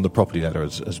foot on the property ladder,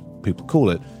 as people call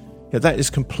it. That is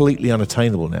completely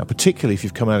unattainable now, particularly if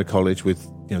you've come out of college with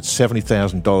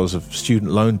 $70,000 of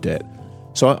student loan debt.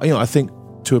 So I think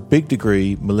to a big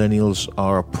degree, millennials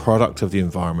are a product of the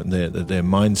environment. Their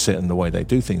mindset and the way they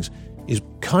do things is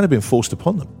kind of been forced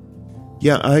upon them.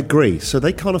 Yeah, I agree. So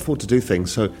they can't afford to do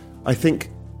things. So I think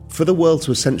for the world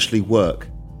to essentially work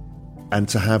and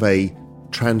to have a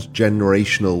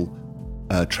transgenerational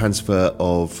transfer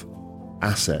of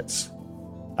assets,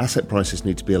 asset prices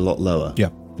need to be a lot lower. Yeah,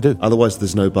 they do. Otherwise,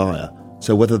 there's no buyer.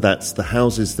 So whether that's the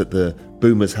houses that the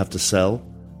boomers have to sell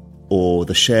or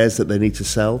the shares that they need to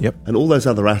sell, and all those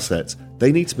other assets,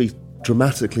 they need to be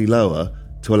dramatically lower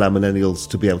to allow millennials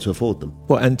to be able to afford them.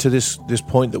 Well, and to this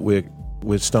point that we're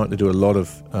starting to do a lot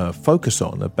of focus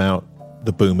on about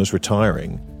the boomers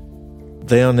retiring,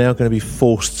 they are now going to be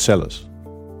forced sellers.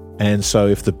 And so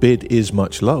if the bid is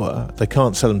much lower, they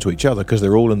can't sell them to each other because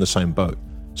they're all in the same boat.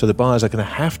 So the buyers are going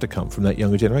to have to come from that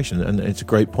younger generation. And it's a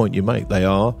great point you make. They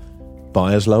are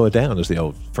buyers lower down, as the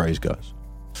old phrase goes.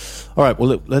 All right, well,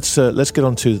 look, let's get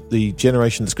on to the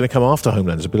generation that's going to come after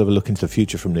Homeland. There's a bit of a look into the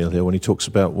future from Neil here when he talks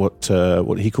about what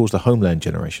he calls the Homeland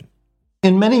generation.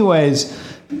 In many ways,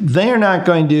 they are not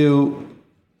going to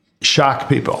shock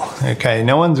people, okay?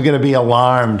 No one's going to be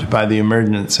alarmed by the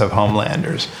emergence of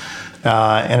Homelanders.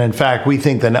 And in fact, we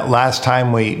think that last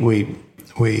time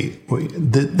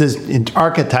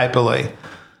archetypally,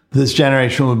 this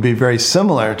generation would be very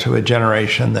similar to a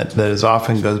generation that is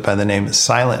often goes by the name of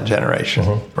silent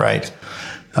generation, right?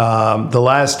 The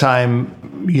last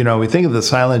time, we think of the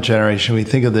silent generation, we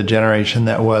think of the generation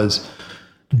that was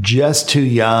just too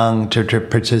young to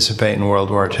participate in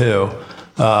World War II,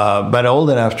 but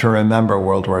old enough to remember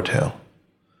World War II.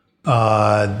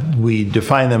 We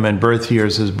define them in birth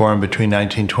years as born between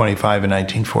 1925 and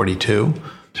 1942,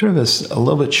 sort of a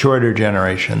little bit shorter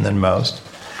generation than most.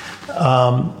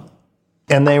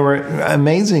 And they were an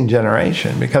amazing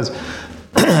generation because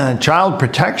child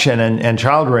protection and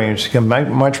child rearing became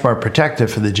much more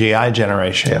protective for the GI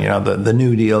generation, the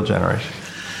New Deal generation,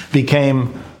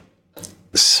 became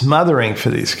smothering for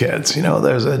these kids.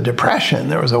 There's a depression,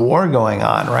 there was a war going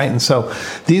on, right? And so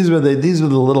these were the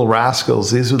little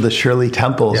rascals, these were the Shirley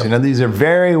Temples. These are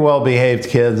very well-behaved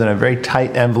kids in a very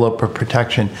tight envelope of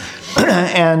protection.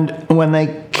 And when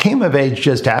they came of age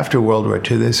just after World War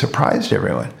II, they surprised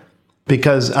everyone.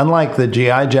 Because unlike the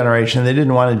GI generation, they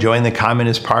didn't want to join the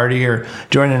Communist Party or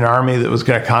join an army that was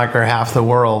going to conquer half the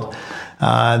world.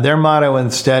 Their motto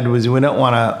instead was, we don't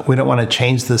want to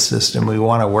change the system. We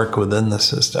want to work within the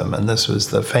system. And this was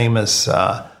the famous,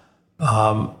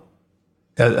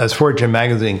 as Fortune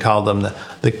magazine called them,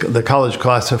 the college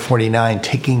class of 49,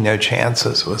 taking no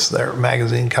chances was their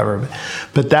magazine cover.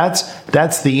 But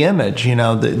that's the image,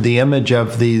 the image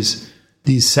of these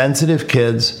sensitive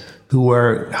kids who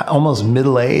were almost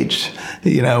middle-aged,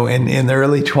 in their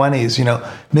early 20s,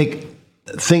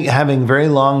 having very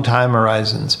long time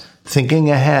horizons,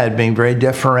 thinking ahead, being very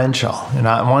differential,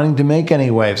 not wanting to make any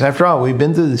waves. After all, we've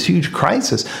been through this huge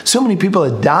crisis. So many people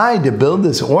had died to build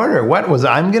this order.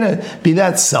 I'm going to be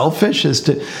that selfish as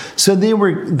to... So they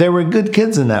were good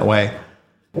kids in that way.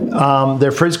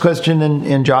 Their first question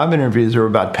in job interviews were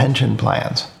about pension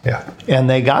plans. Yeah. And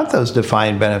they got those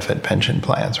defined benefit pension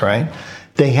plans, right?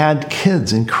 They had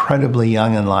kids incredibly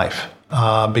young in life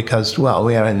because,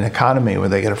 we had an economy where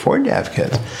they could afford to have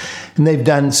kids. And they've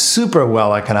done super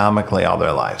well economically all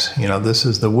their lives. This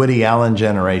is the Woody Allen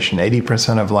generation.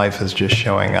 80% of life is just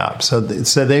showing up. So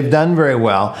they've done very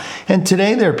well. And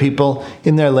today there are people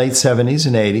in their late 70s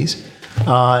and 80s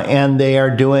and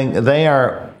their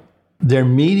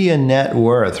media net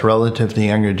worth relative to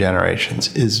younger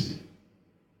generations is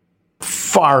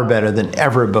far better than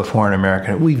ever before in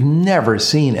America. We've never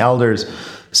seen elders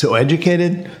so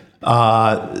educated,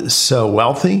 so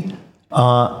wealthy,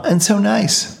 and so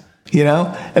nice.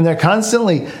 And they're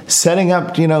constantly setting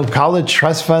up, college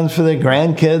trust funds for their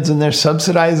grandkids, and they're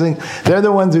subsidizing. They're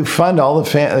the ones who fund all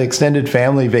the extended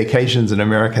family vacations in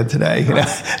America today.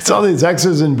 It's all these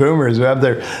Xers and boomers who have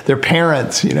their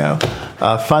parents,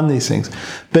 fund these things.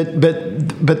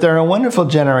 But they're a wonderful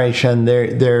generation.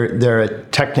 They're a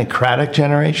technocratic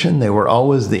generation. They were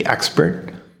always the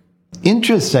expert.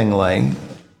 Interestingly,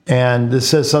 and this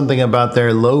says something about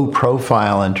their low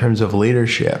profile in terms of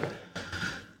leadership.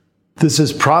 This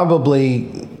is probably,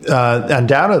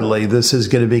 undoubtedly, this is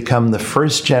going to become the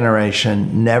first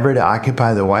generation never to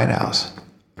occupy the White House.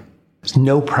 There's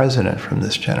no president from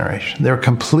this generation. They're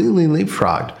completely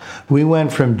leapfrogged. We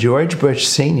went from George Bush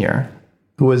Sr.,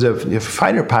 who was a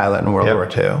fighter pilot in World War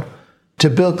II, to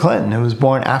Bill Clinton, who was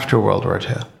born after World War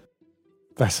II.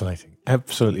 Fascinating.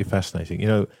 Absolutely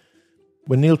fascinating.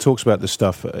 When Neil talks about this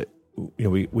stuff,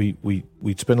 we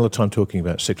spend a lot of time talking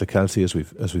about cyclicality,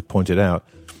 as we've pointed out.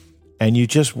 And you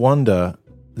just wonder,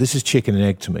 this is chicken and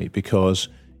egg to me, because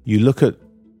you look at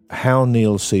how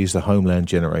Neil sees the Homeland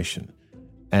generation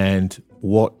and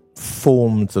what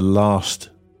formed the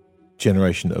last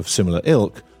generation of similar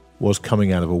ilk was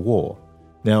coming out of a war.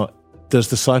 Now, does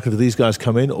the cycle of these guys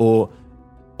come in, or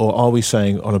are we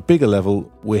saying on a bigger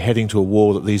level, we're heading to a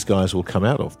war that these guys will come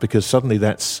out of? Because suddenly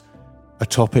that's a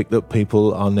topic that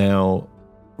people are now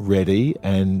ready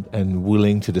and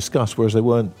willing to discuss, whereas they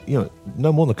weren't,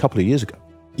 no more than a couple of years ago.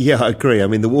 Yeah, I agree. I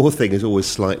mean, the war thing is always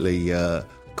slightly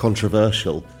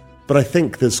controversial, but I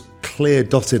think there's clear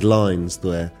dotted lines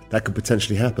where that could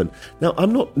potentially happen. Now,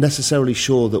 I'm not necessarily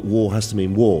sure that war has to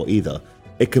mean war either.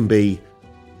 It can be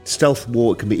stealth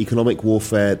war, it can be economic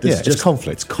warfare. It's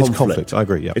conflict. It's conflict. I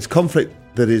agree, yeah. It's conflict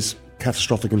that is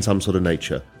catastrophic in some sort of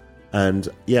nature. And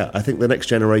I think the next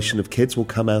generation of kids will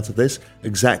come out of this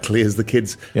exactly as the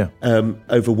kids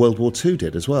over World War II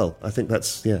did as well. I think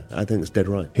that's dead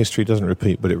right. History doesn't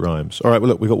repeat, but it rhymes. All right, well,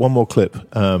 look, we've got one more clip.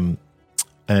 And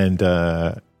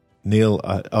Neil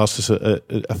asked us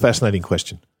a fascinating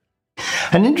question.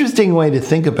 An interesting way to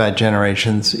think about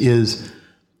generations is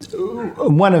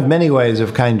one of many ways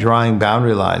of kind of drawing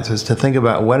boundary lines is to think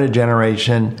about what a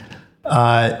generation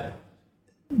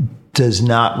does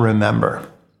not remember.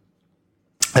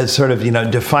 As sort of,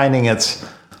 defining its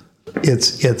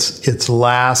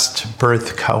last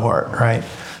birth cohort, right?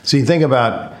 So you think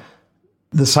about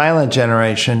the silent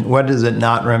generation. What does it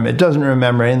not remember? It doesn't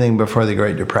remember anything before the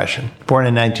Great Depression. Born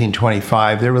in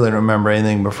 1925, they really don't remember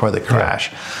anything before the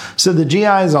crash. Yeah. So the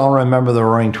GIs all remember the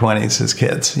Roaring '20s as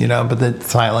kids, but the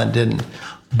silent didn't.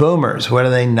 Boomers, what do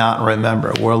they not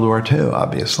remember? World War II,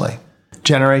 obviously.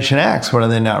 Generation X, what do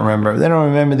they not remember? They don't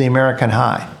remember the American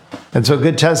high. And so a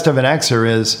good test of an Xer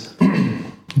is,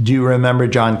 do you remember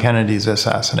John Kennedy's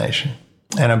assassination?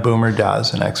 And a boomer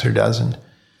does, an Xer doesn't.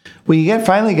 Well, you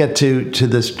finally get to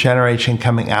this generation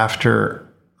coming after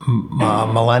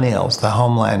millennials, the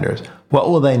homelanders. What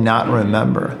will they not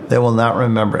remember? They will not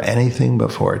remember anything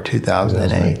before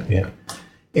 2008. Yeah.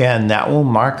 And that will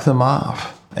mark them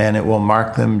off. And it will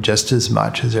mark them just as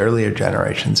much as earlier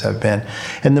generations have been.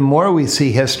 And the more we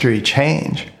see history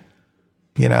change,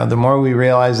 the more we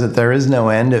realize that there is no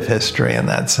end of history in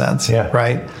that sense,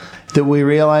 right? That we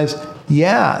realize,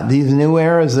 these new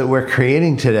eras that we're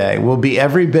creating today will be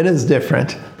every bit as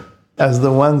different as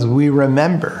the ones we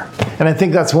remember. And I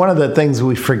think that's one of the things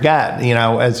we forget,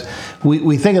 as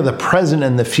we think of the present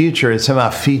and the future as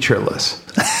somehow featureless,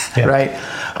 right?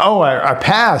 Oh, our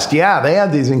past, they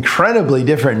had these incredibly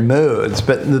different moods,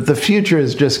 but the future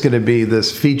is just going to be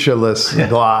this featureless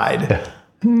glide. Yeah.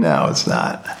 No, it's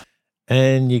not.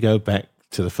 And you go back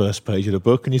to the first page of the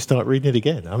book and you start reading it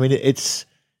again. I mean, it's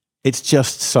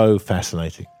just so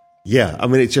fascinating. Yeah, I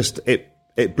mean,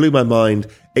 it blew my mind.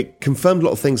 It confirmed a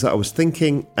lot of things that I was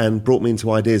thinking and brought me into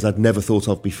ideas I'd never thought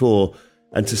of before.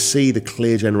 And to see the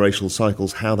clear generational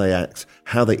cycles, how they act,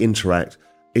 how they interact,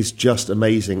 is just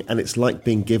amazing. And it's like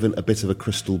being given a bit of a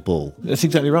crystal ball. That's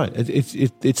exactly right.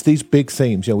 It's these big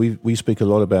themes. We speak a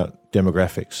lot about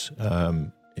demographics.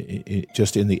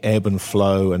 Just in the ebb and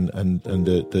flow and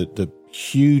the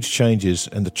huge changes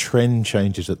and the trend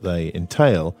changes that they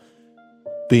entail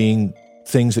being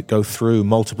things that go through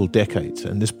multiple decades.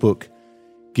 And this book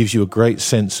gives you a great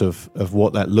sense of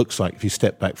what that looks like if you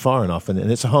step back far enough. And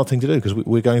it's a hard thing to do because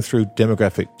we're going through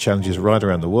demographic challenges right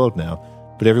around the world now,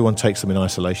 but everyone takes them in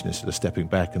isolation instead of stepping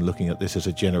back and looking at this as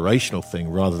a generational thing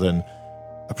rather than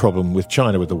a problem with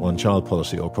China with the one-child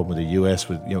policy, or a problem with the US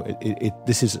with,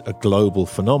 this is a global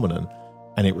phenomenon,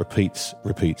 and it repeats.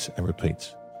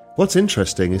 What's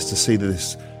interesting is to see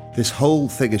that this whole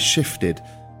thing has shifted.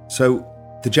 So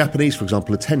the Japanese, for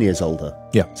example, are 10 years older.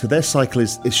 Yeah. So their cycle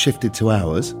is shifted to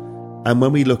ours. And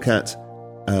when we look at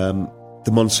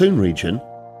the monsoon region,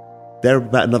 they're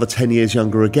about another 10 years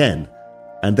younger again.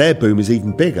 And their boom is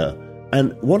even bigger.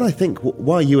 And what I think,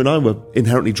 why you and I were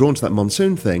inherently drawn to that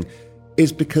monsoon thing,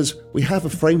 is because we have a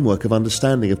framework of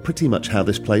understanding of pretty much how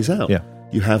this plays out. Yeah.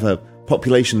 You have a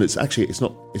population that's actually, it's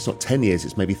not 10 years,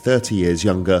 it's maybe 30 years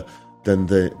younger than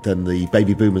the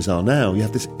baby boomers are now. You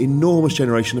have this enormous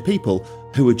generation of people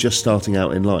who are just starting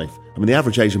out in life. I mean, the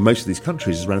average age of most of these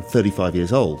countries is around 35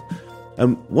 years old.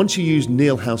 And once you use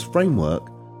Neil Howe's framework,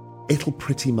 it'll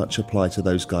pretty much apply to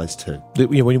those guys too.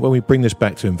 When we bring this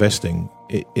back to investing,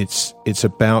 it's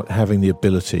about having the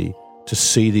ability to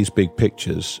see these big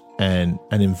pictures and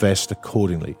invest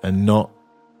accordingly, and not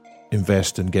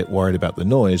invest and get worried about the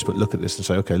noise, but look at this and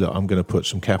say, okay, look, I'm going to put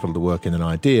some capital to work in an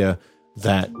idea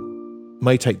that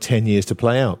may take 10 years to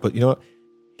play out. But you know what?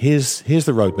 Here's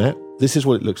the roadmap. This is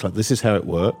what it looks like. This is how it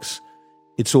works.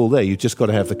 It's all there. You've just got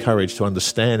to have the courage to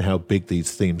understand how big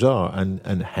these themes are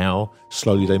and how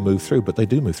slowly they move through, but they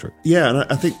do move through. Yeah, and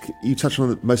I think you touched on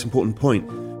the most important point,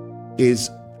 is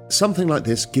something like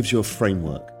this gives you a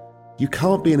framework. You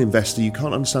can't be an investor, you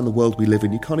can't understand the world we live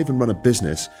in, you can't even run a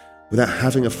business without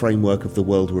having a framework of the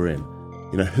world we're in.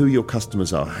 You know, who your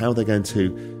customers are, how they're going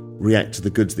to react to the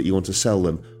goods that you want to sell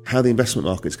them, how the investment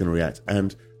market's going to react.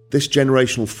 And this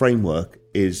generational framework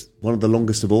is one of the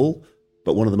longest of all,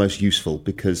 but one of the most useful,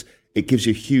 because it gives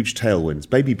you huge tailwinds.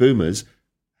 Baby boomers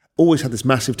always had this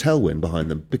massive tailwind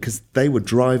behind them because they were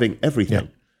driving everything.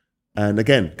 Yeah. And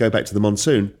again, go back to the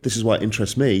monsoon, this is why it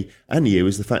interests me and you,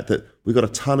 is the fact that we've got a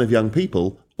ton of young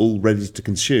people all ready to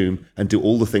consume and do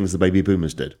all the things the baby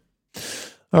boomers did.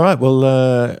 All right,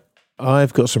 well,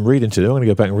 I've got some reading to do. I'm going to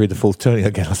go back and read The Fourth Turning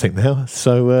again, I think, now.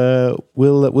 So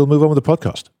we'll move on with the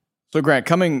podcast. So, Grant,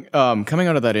 coming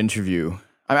out of that interview,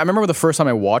 I remember the first time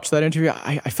I watched that interview,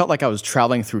 I felt like I was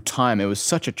traveling through time. It was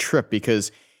such a trip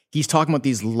because he's talking about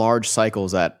these large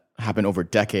cycles that happen over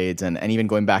decades, and even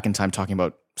going back in time talking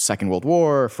about Second World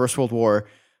War, First World War.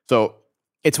 So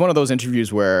it's one of those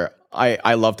interviews where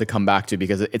I love to come back to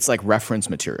because it's like reference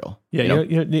material. Yeah,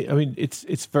 you know, I mean,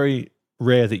 it's very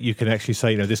rare that you can actually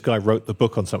say, this guy wrote the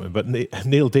book on something, but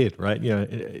Neil did, right?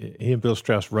 He and Bill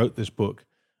Strauss wrote this book,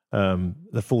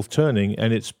 The Fourth Turning,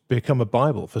 and it's become a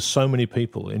Bible for so many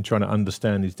people in trying to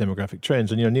understand these demographic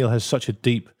trends. And Neil has such a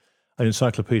deep and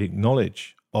encyclopedic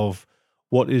knowledge of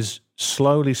what is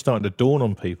slowly starting to dawn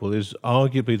on people is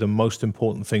arguably the most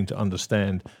important thing to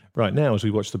understand right now as we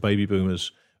watch the baby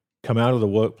boomers come out of the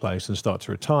workplace and start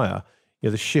to retire.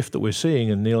 The shift that we're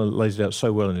seeing, and Neil lays it out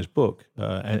so well in his book,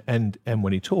 and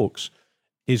when he talks,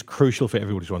 is crucial for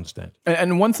everybody to understand.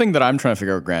 And one thing that I'm trying to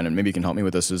figure out, Grant, and maybe you can help me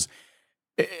with this, is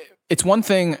it's one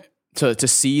thing to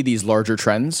see these larger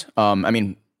trends. I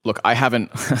mean, look, I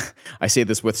haven't, I say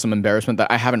this with some embarrassment,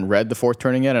 that I haven't read The Fourth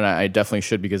Turning yet, and I definitely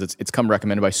should, because it's come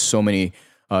recommended by so many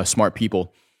smart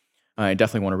people. I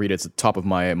definitely want to read it. It's at the top of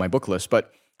my book list.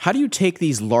 But how do you take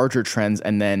these larger trends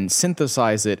and then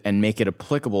synthesize it and make it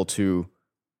applicable to,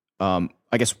 I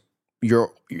guess,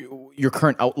 your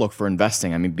current outlook for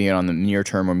investing? I mean, be it on the near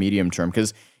term or medium term,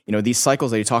 because these cycles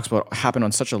that he talks about happen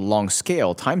on such a long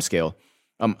time scale.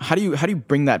 How do you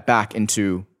bring that back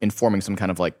into informing some kind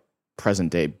of like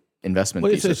present day investment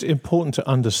thesis? It's important to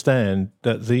understand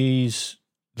that these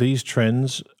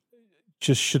trends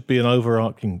just should be an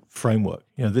overarching framework.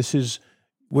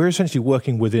 We're essentially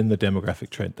working within the demographic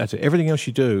trend. That's it. Everything else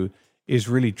you do is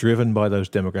really driven by those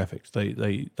demographics.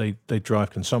 They drive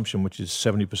consumption, which is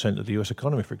 70% of the US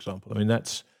economy, for example. I mean,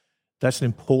 that's an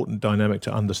important dynamic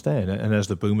to understand. And as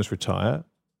the boomers retire,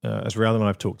 as Raoul and I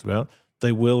have talked about,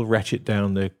 they will ratchet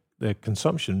down their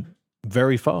consumption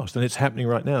very fast, and it's happening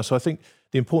right now. So I think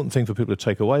the important thing for people to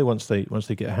take away once they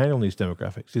get a handle on these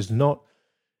demographics is not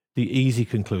the easy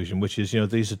conclusion, which is,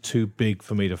 these are too big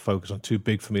for me to focus on, too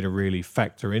big for me to really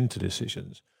factor into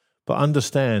decisions. But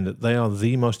understand that they are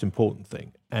the most important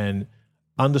thing, and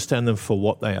understand them for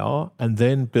what they are, and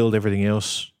then build everything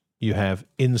else you have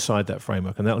inside that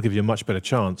framework. And that'll give you a much better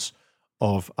chance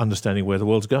of understanding where the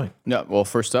world's going. Yeah, well,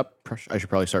 first up, I should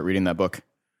probably start reading that book.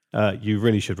 You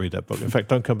really should read that book. In fact,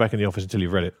 don't come back in the office until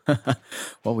you've read it.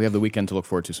 Well, we have the weekend to look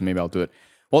forward to, so maybe I'll do it.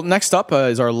 Well, next up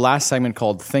is our last segment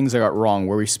called Things I Got Wrong,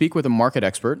 where we speak with a market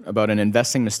expert about an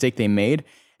investing mistake they made,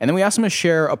 and then we ask them to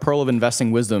share a pearl of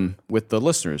investing wisdom with the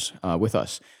listeners, with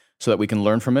us. so that we can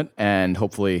learn from it and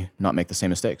hopefully not make the same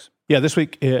mistakes. Yeah, this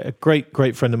week, a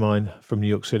great friend of mine from New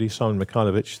York City, Simon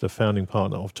Mikhailovich, the founding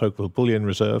partner of Tocqueville Bullion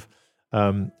Reserve,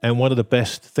 and one of the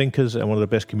best thinkers and one of the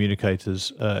best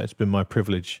communicators. It's been my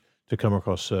privilege to come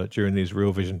across during these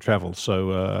Real Vision travels.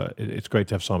 So it's great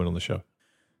to have Simon on the show.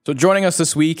 So joining us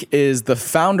this week is the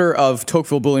founder of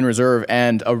Tocqueville Bullion Reserve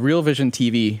and a Real Vision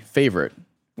TV favorite.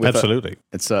 Absolutely.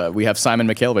 We have Simon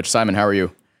Mikhailovich. Simon, how are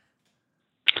you?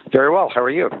 Very well. How are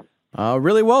you?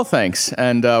 Really well, thanks.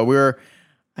 And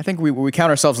I think we count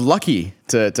ourselves lucky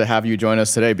to have you join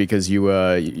us today because you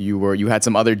had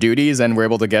some other duties and were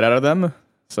able to get out of them.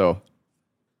 So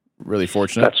really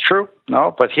fortunate. That's true.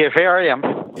 No, but here I am.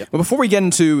 Yeah. But before we get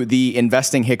into the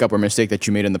investing hiccup or mistake that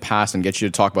you made in the past and get you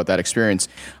to talk about that experience,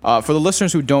 for the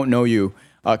listeners who don't know you,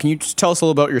 can you just tell us a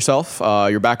little about yourself,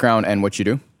 your background, and what you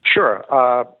do? Sure.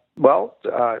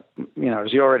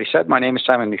 As you already said, my name is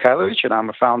Simon Mikhailovich, and I'm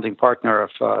a founding partner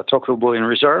of Tocqueville Bullion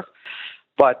Reserve.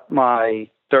 But my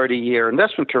 30-year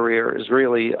investment career has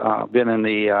really been in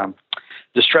the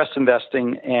distressed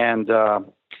investing, and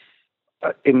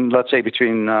in, let's say,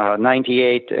 between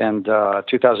 98 and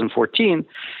 2014,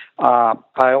 I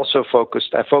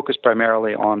focused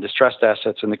primarily on distressed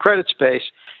assets in the credit space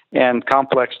and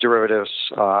complex derivatives,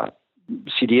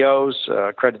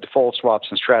 CDOs, credit default swaps,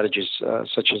 and strategies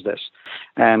such as this.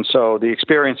 And so the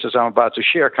experiences I'm about to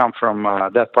share come from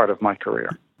that part of my career.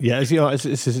 Yeah, Simon,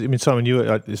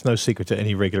 it's no secret to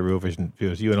any regular Real Vision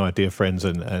viewers. You and I are dear friends,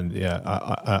 and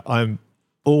I'm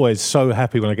always so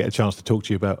happy when I get a chance to talk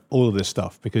to you about all of this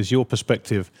stuff, because your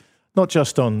perspective, not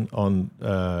just on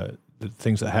the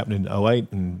things that happened in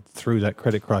 2008 and through that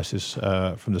credit crisis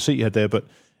from the seat you had there, but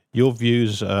your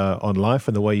views on life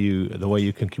and the way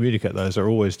you can communicate those are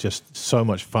always just so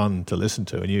much fun to listen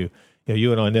to. And you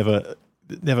and I never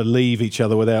leave each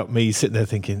other without me sitting there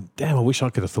thinking, damn, I wish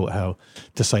I could have thought how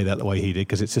to say that the way he did,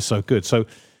 because it's just so good. So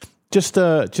just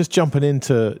jumping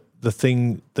into the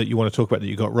thing that you want to talk about that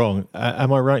you got wrong,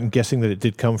 am I right in guessing that it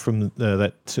did come from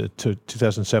that to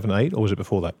 2007-8, or was it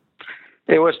before that?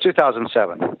 It was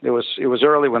 2007. It was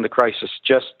early when the crisis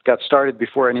just got started,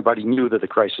 before anybody knew that the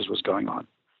crisis was going on.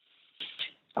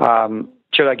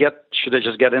 Should I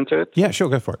just get into it? Yeah, sure,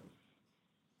 go for it.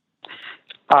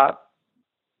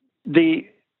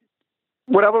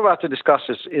 What I'm about to discuss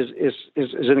is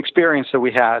an experience that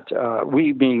we had,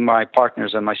 we being my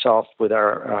partners and myself, with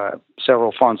our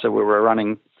several funds that we were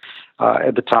running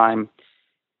at the time.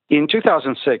 In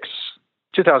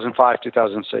 2005,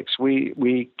 2006,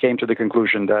 we came to the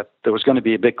conclusion that there was going to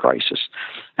be a big crisis,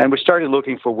 and we started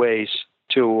looking for ways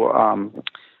to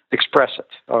express it,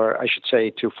 or I should say,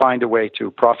 to find a way to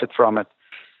profit from it.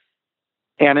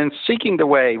 And in seeking the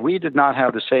way, we did not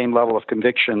have the same level of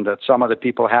conviction that some other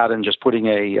people had in just putting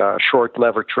a short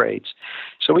lever trades.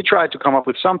 So we tried to come up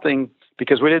with something,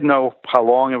 because we didn't know how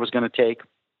long it was going to take,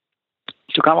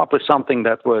 to come up with something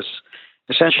that was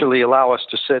essentially allow us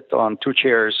to sit on two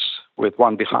chairs with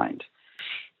one behind.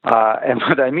 And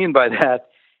what I mean by that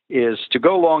is to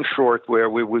go long short, where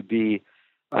we would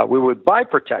buy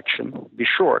protection, be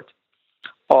short,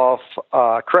 of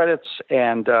credits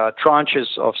and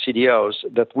tranches of CDOs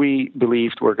that we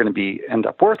believed were going to end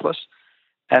up worthless,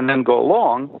 and then go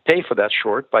long, pay for that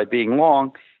short by being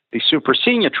long the super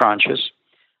senior tranches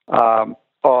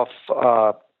of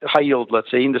high yield,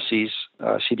 let's say, indices,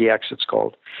 CDX it's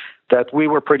called, that we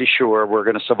were pretty sure were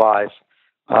going to survive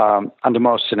under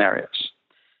most scenarios.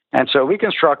 And so we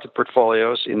constructed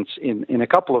portfolios in a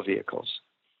couple of vehicles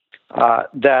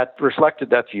that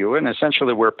reflected that view, and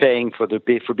essentially we're paying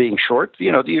for being short.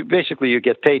 You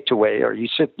get paid to wait, or you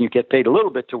sit and you get paid a little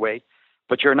bit to wait,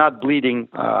 but you're not bleeding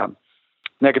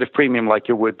negative premium like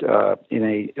you would in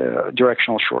a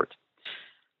directional short.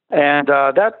 And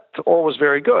that all was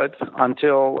very good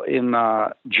until in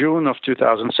June of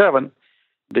 2007,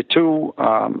 the two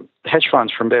hedge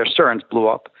funds from Bear Stearns blew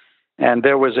up, and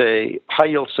there was a high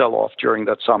yield sell-off during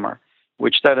that summer,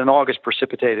 which then in August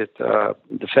precipitated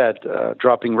the Fed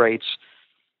dropping rates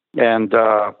and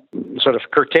sort of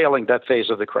curtailing that phase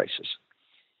of the crisis.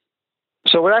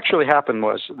 So what actually happened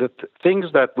was that things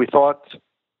that we thought,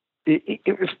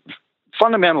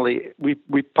 fundamentally,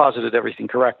 we posited everything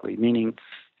correctly, meaning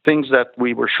things that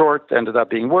we were short ended up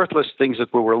being worthless, things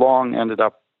that we were long ended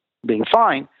up being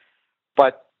fine.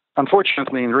 But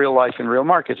unfortunately, in real life, in real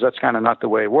markets, that's kind of not the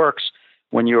way it works.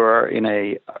 When you're in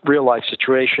a real-life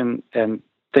situation and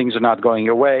things are not going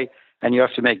your way, and you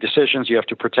have to make decisions, you have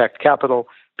to protect capital,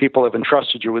 people have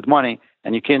entrusted you with money,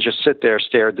 and you can't just sit there,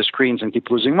 stare at the screens, and keep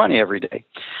losing money every day,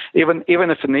 even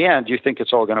if in the end you think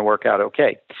it's all going to work out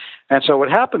okay. And so what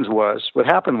happened was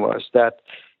that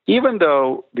even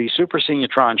though the super senior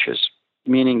tranches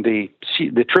meaning the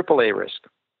AAA risk,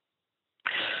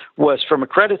 was from a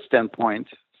credit standpoint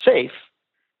safe.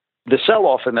 The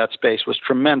sell-off in that space was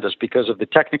tremendous because of the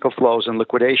technical flows and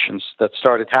liquidations that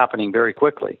started happening very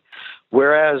quickly.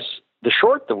 Whereas the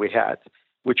short that we had,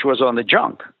 which was on the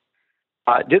junk,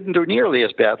 didn't do nearly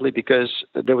as badly because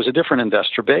there was a different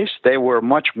investor base. They were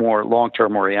much more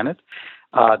long-term oriented.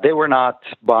 They were not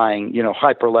buying,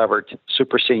 hyper-levered,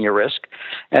 super senior risk,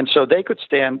 and so they could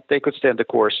stand the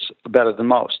course better than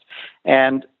most.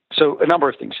 And so a number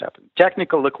of things happened.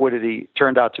 Technical liquidity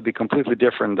turned out to be completely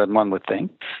different than one would think.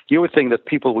 You would think that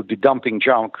people would be dumping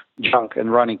junk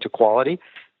and running to quality.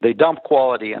 They dump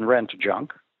quality and ran to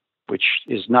junk, which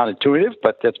is not intuitive,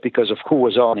 but that's because of who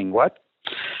was owning what.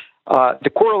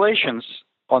 The correlations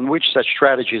on which such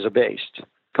strategies are based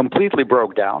completely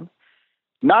broke down,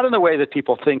 not in the way that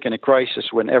people think in a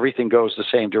crisis when everything goes the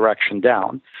same direction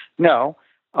down. No,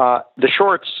 the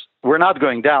shorts were not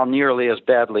going down nearly as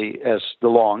badly as the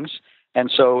longs,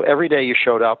 and so every day you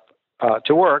showed up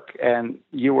to work and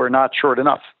you were not short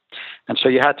enough. And so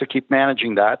you had to keep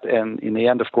managing that, and in the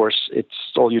end, of course, it's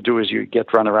all you do is you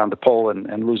get run around the pole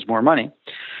and lose more money.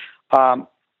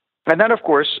 And then, of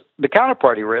course, the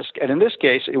counterparty risk, and in this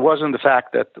case, it wasn't the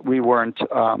fact that we weren't,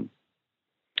 that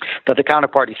the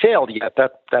counterparty failed yet.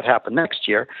 That happened next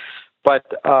year. But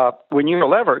when you're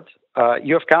levered,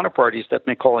 you have counterparties that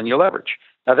may call in your leverage.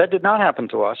 Now, that did not happen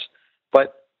to us,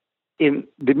 but in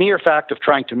the mere fact of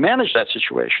trying to manage that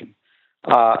situation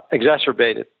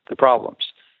exacerbated the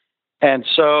problems. And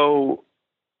so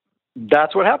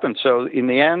that's what happened. So in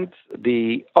the end,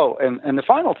 the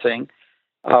final thing,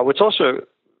 what's also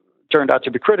turned out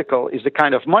to be critical, is the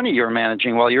kind of money you're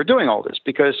managing while you're doing all this,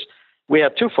 because we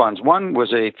had two funds. One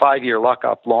was a 5-year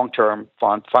lockup long-term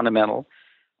fund, fundamental.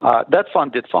 That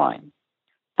fund did fine.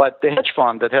 But the hedge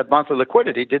fund that had monthly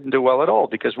liquidity didn't do well at all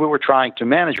because we were trying to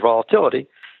manage volatility.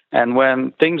 And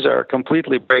when things are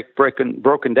completely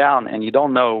broken down and you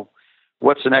don't know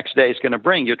what's the next day is going to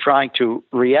bring, you're trying to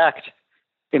react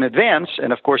in advance.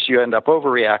 And of course, you end up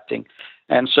overreacting.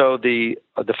 And so the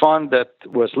fund that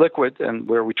was liquid and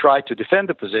where we tried to defend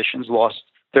the positions lost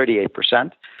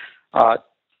 38%,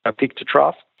 peak to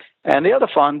trough. And the other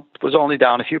fund was only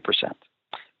down a few percent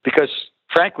because,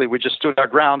 frankly, we just stood our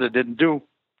ground and didn't do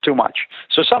too much.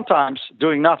 So sometimes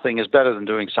doing nothing is better than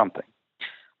doing something.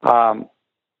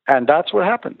 And that's what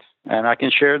happened. And I can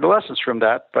share the lessons from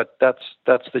that, but that's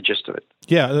the gist of it.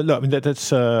 Yeah, look, I mean,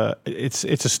 that's it's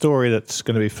a story that's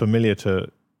going to be familiar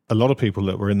to a lot of people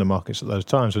that were in the markets at those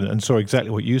times and saw exactly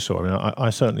what you saw. I mean, I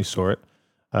certainly saw it,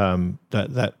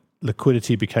 that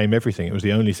liquidity became everything. It was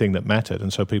the only thing that mattered.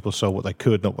 And so people sold what they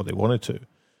could, not what they wanted to.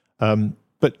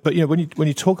 But when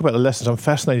you talk about the lessons, I'm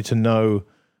fascinated to know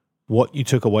what you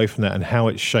took away from that and how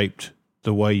it shaped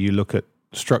the way you look at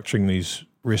structuring these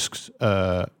risks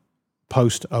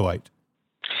post 2008.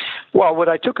 Well, what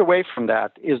I took away from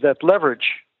that is that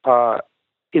leverage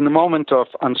in the moment of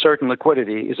uncertain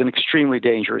liquidity is an extremely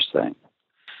dangerous thing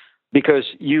because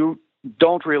you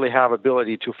don't really have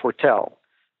ability to foretell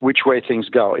which way things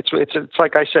go. It's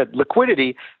like I said,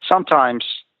 liquidity sometimes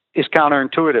is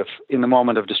counterintuitive in the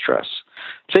moment of distress.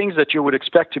 Things that you would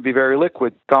expect to be very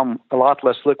liquid become a lot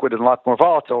less liquid and a lot more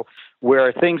volatile,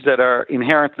 where things that are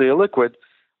inherently illiquid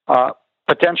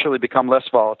potentially become less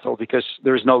volatile because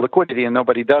there's no liquidity and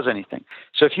nobody does anything.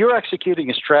 So if you're executing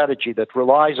a strategy that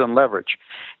relies on leverage,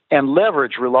 and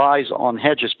leverage relies on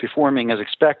hedges performing as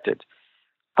expected,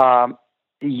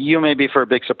 you may be for a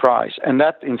big surprise. And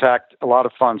that, in fact, a lot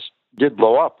of funds did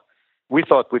blow up. We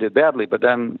thought we did badly, but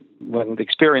then when the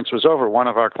experience was over, one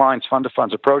of our clients, fund of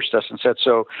funds, approached us and said,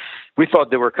 so we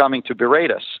thought they were coming to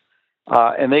berate us.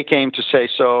 And they came to say,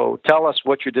 so tell us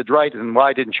what you did right and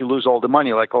why didn't you lose all the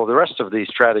money like all the rest of these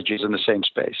strategies in the same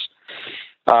space?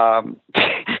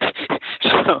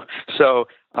 So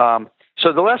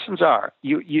the lessons are,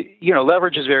 you know,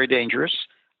 leverage is very dangerous.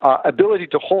 Ability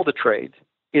to hold a trade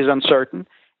is uncertain.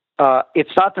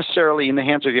 It's not necessarily in the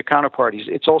hands of your counterparties.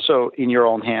 It's also in your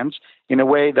own hands in a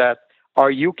way that,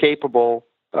 are you capable,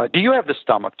 do you have the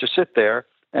stomach to sit there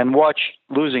and watch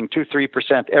losing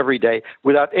 2-3% every day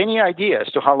without any idea as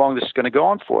to how long this is going to go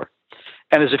on for?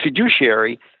 And as a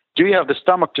fiduciary, do you have the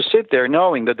stomach to sit there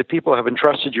knowing that the people have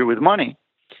entrusted you with money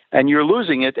and you're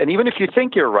losing it? And even if you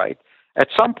think you're right, at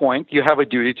some point you have a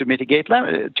duty to mitigate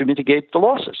the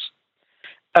losses.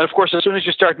 And of course, as soon as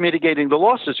you start mitigating the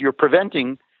losses, you're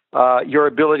preventing your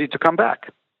ability to come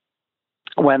back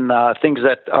when things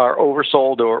that are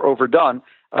oversold or overdone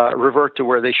revert to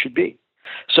where they should be.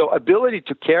 So ability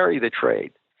to carry the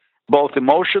trade, both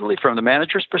emotionally from the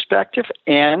manager's perspective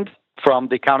and from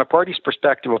the counterparty's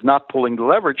perspective of not pulling the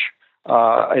leverage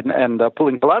and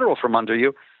pulling collateral from under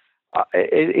you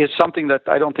is something that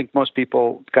I don't think most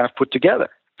people kind of put together.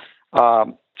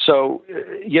 So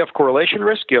you have correlation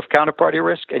risk, you have counterparty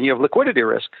risk, and you have liquidity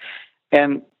risk.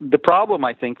 And the problem,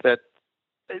 I think, that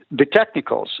the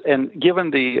technicals, and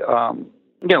given the,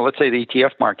 let's say the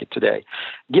ETF market today,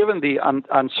 given the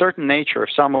uncertain nature of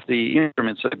some of the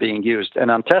instruments that are being used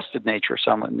and untested nature of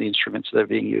some of the instruments that are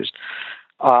being used,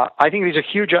 I think these are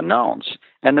huge unknowns.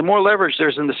 And the more leverage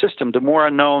there's in the system, the more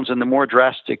unknowns and the more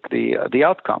drastic the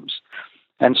outcomes.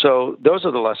 And so those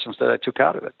are the lessons that I took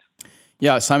out of it.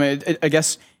 Yeah, Simon, I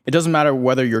guess it doesn't matter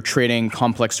whether you're trading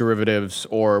complex derivatives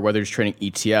or whether you're trading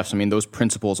ETFs. I mean, those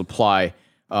principles apply,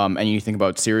 and you think about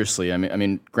it seriously. I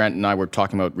mean, Grant and I were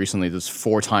talking about recently this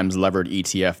 4 times levered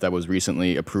ETF that was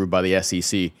recently approved by the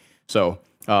SEC. So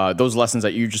those lessons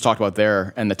that you just talked about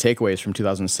there and the takeaways from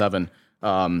 2007,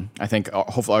 I think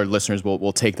hopefully our listeners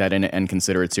will take that in and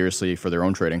consider it seriously for their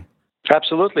own trading.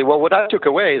 Absolutely. Well, what I took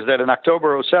away is that in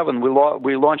October 2007,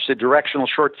 we launched a directional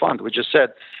short fund. We just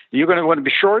said, you're going to want to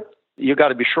be short, you got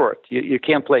to be short. You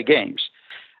can't play games.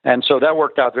 And so that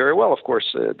worked out very well. Of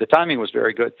course, the timing was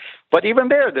very good. But even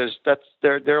there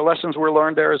are lessons were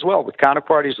learned there as well, with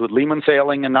counterparties, with Lehman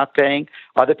failing and not paying.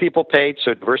 Other people paid,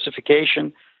 so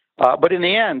diversification. But in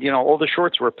the end, all the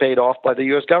shorts were paid off by the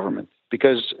U.S. government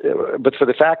but for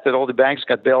the fact that all the banks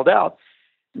got bailed out,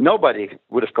 nobody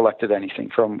would have collected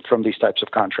anything from these types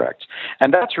of contracts.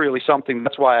 And that's really something,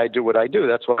 that's why I do what I do.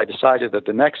 That's why I decided that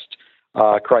the next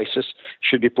crisis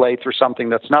should be played through something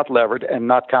that's not levered and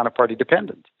not counterparty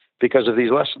dependent because of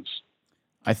these lessons.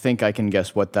 I think I can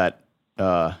guess what that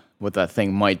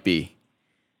thing might be.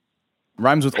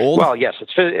 Rhymes with old? Well, yes,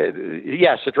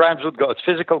 it rhymes with gold. It's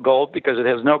physical gold because it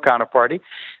has no counterparty,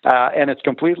 and it's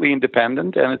completely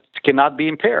independent, and it cannot be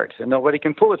impaired, and nobody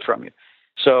can pull it from you.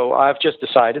 So I've just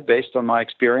decided, based on my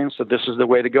experience, that this is the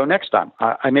way to go next time.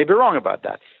 I may be wrong about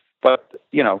that, but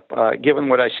given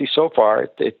what I see so far,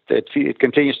 it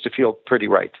continues to feel pretty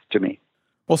right to me.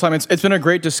 Well, Simon, it's been a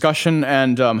great discussion,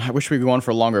 and I wish we could go on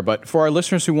for longer. But for our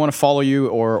listeners who want to follow you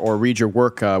or read your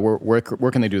work, where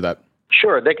can they do that?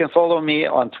 Sure, they can follow me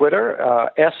on Twitter,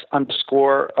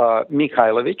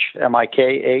 S_Mikhailovich,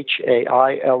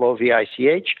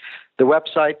 MIKHAILOVICH. The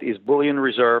website is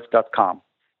bullionreserve.com.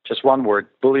 Just one word,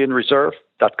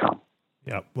 bullionreserve.com.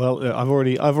 Yeah, well,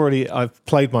 I've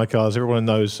played my cards. Everyone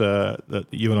knows that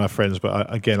you and I are friends, but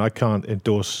I can't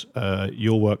endorse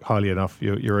your work highly enough.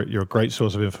 You're a great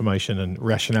source of information and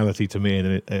rationality to me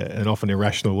in an often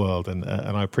irrational world, and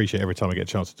I appreciate every time I get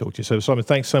a chance to talk to you. So, Simon,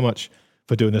 thanks so much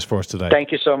for doing this for us today.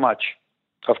 Thank you so much.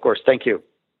 Of course, thank you.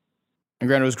 And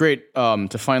Grant, it was great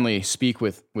to finally speak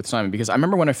with Simon, because I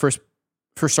remember when I first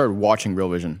started watching Real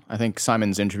Vision. I think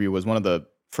Simon's interview was one of the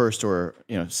first or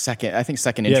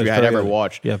second interview I had ever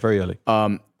watched. Yeah, very early.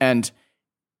 And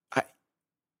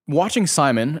watching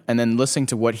Simon and then listening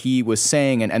to what he was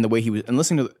saying and the way he was, and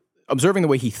observing the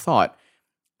way he thought,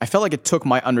 I felt like it took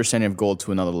my understanding of gold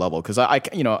to another level. Because I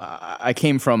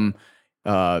came from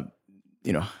I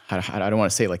don't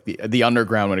want to say like the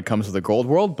underground when it comes to the gold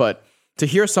world, but to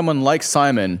hear someone like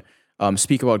Simon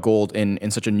speak about gold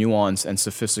in such a nuanced and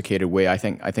sophisticated way, I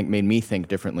think made me think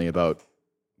differently about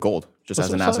gold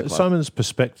as an asset class. Simon's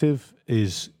perspective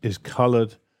is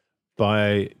colored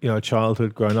by a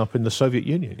childhood growing up in the Soviet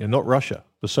Union, not Russia,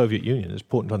 the Soviet Union. It's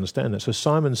important to understand that. So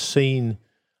Simon's seen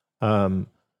a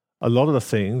lot of the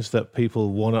things that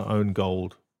people want to own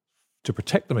gold to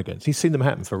protect them against. He's seen them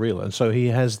happen for real, and so he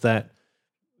has that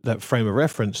frame of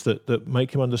reference that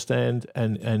make him understand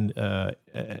and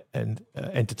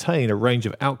entertain a range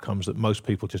of outcomes that most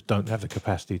people just don't have the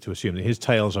capacity to assume. His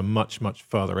tales are much, much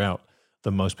farther out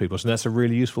than most people's, and that's a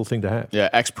really useful thing to have. Yeah,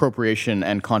 expropriation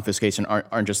and confiscation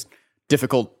aren't just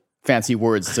difficult, fancy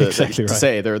words to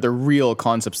say. They're real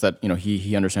concepts that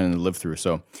he understands and lived through.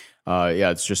 So,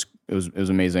 it was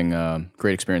amazing,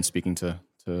 great experience speaking to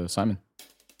Simon.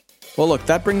 Well, look,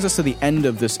 that brings us to the end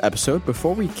of this episode.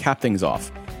 Before we cap things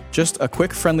off, just a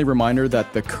quick friendly reminder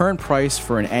that the current price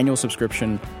for an annual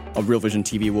subscription of Real Vision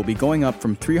TV will be going up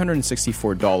from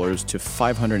 $364 to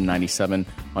 $597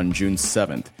 on June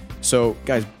 7th. So,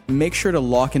 guys, make sure to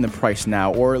lock in the price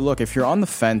now. Or look, if you're on the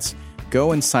fence,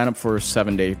 go and sign up for a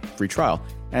 7-day free trial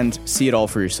and see it all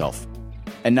for yourself.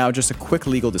 And now, just a quick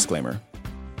legal disclaimer.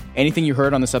 Anything you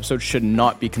heard on this episode should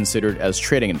not be considered as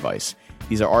trading advice.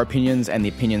 These are our opinions and the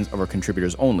opinions of our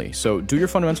contributors only. So do your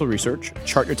fundamental research,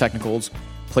 chart your technicals,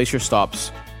 place your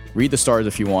stops, read the stars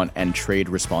if you want, and trade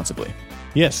responsibly.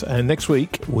 Yes, and next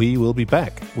week we will be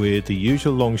back with the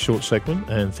usual long-short segment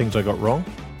and things I got wrong.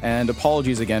 And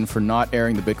apologies again for not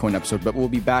airing the Bitcoin episode, but we'll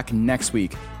be back next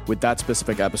week with that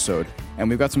specific episode. And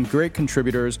we've got some great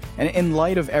contributors. And in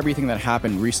light of everything that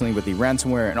happened recently with the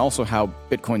ransomware and also how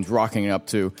Bitcoin's rocking up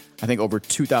to, I think, over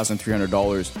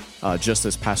 $2,300 just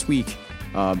this past week,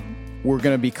 we're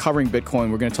going to be covering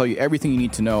Bitcoin. We're going to tell you everything you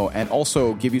need to know and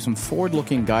also give you some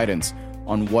forward-looking guidance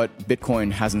on what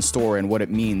Bitcoin has in store and what it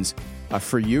means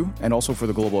for you and also for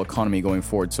the global economy going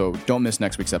forward. So don't miss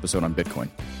next week's episode on Bitcoin.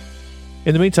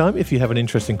 In the meantime, if you have an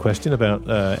interesting question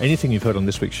about anything you've heard on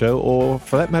this week's show, or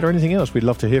for that matter, anything else, we'd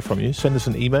love to hear from you. Send us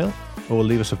an email or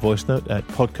leave us a voice note at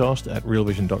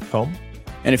podcast@realvision.com.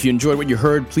 And if you enjoyed what you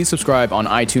heard, please subscribe on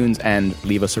iTunes and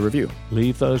leave us a review.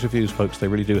 Leave those reviews, folks. They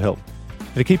really do help.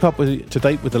 And to keep up to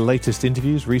date with the latest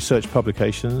interviews, research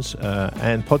publications,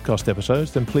 and podcast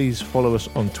episodes, then please follow us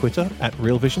on Twitter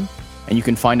 @RealVision. And you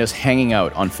can find us hanging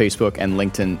out on Facebook and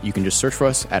LinkedIn. You can just search for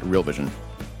us at Real Vision.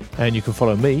 And you can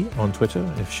follow me on Twitter,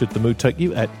 if should the mood take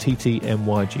you,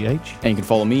 @TTMYGH. And you can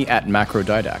follow me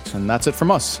 @MacroDidax. And that's it from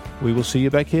us. We will see you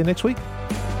back here next week.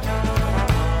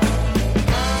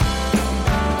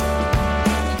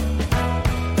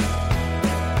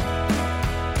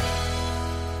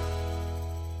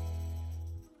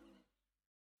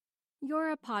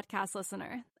 You're a podcast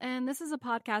listener, and this is a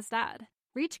podcast ad.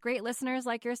 Reach great listeners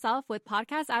like yourself with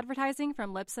podcast advertising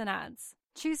from Libsyn Ads.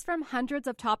 Choose from hundreds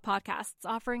of top podcasts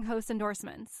offering host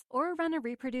endorsements, or run a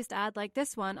reproduced ad like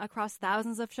this one across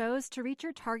thousands of shows to reach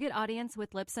your target audience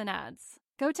with Libsyn Ads.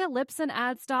 Go to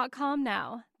libsynads.com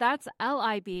now. That's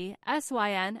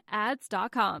LIBSYN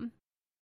ads.com.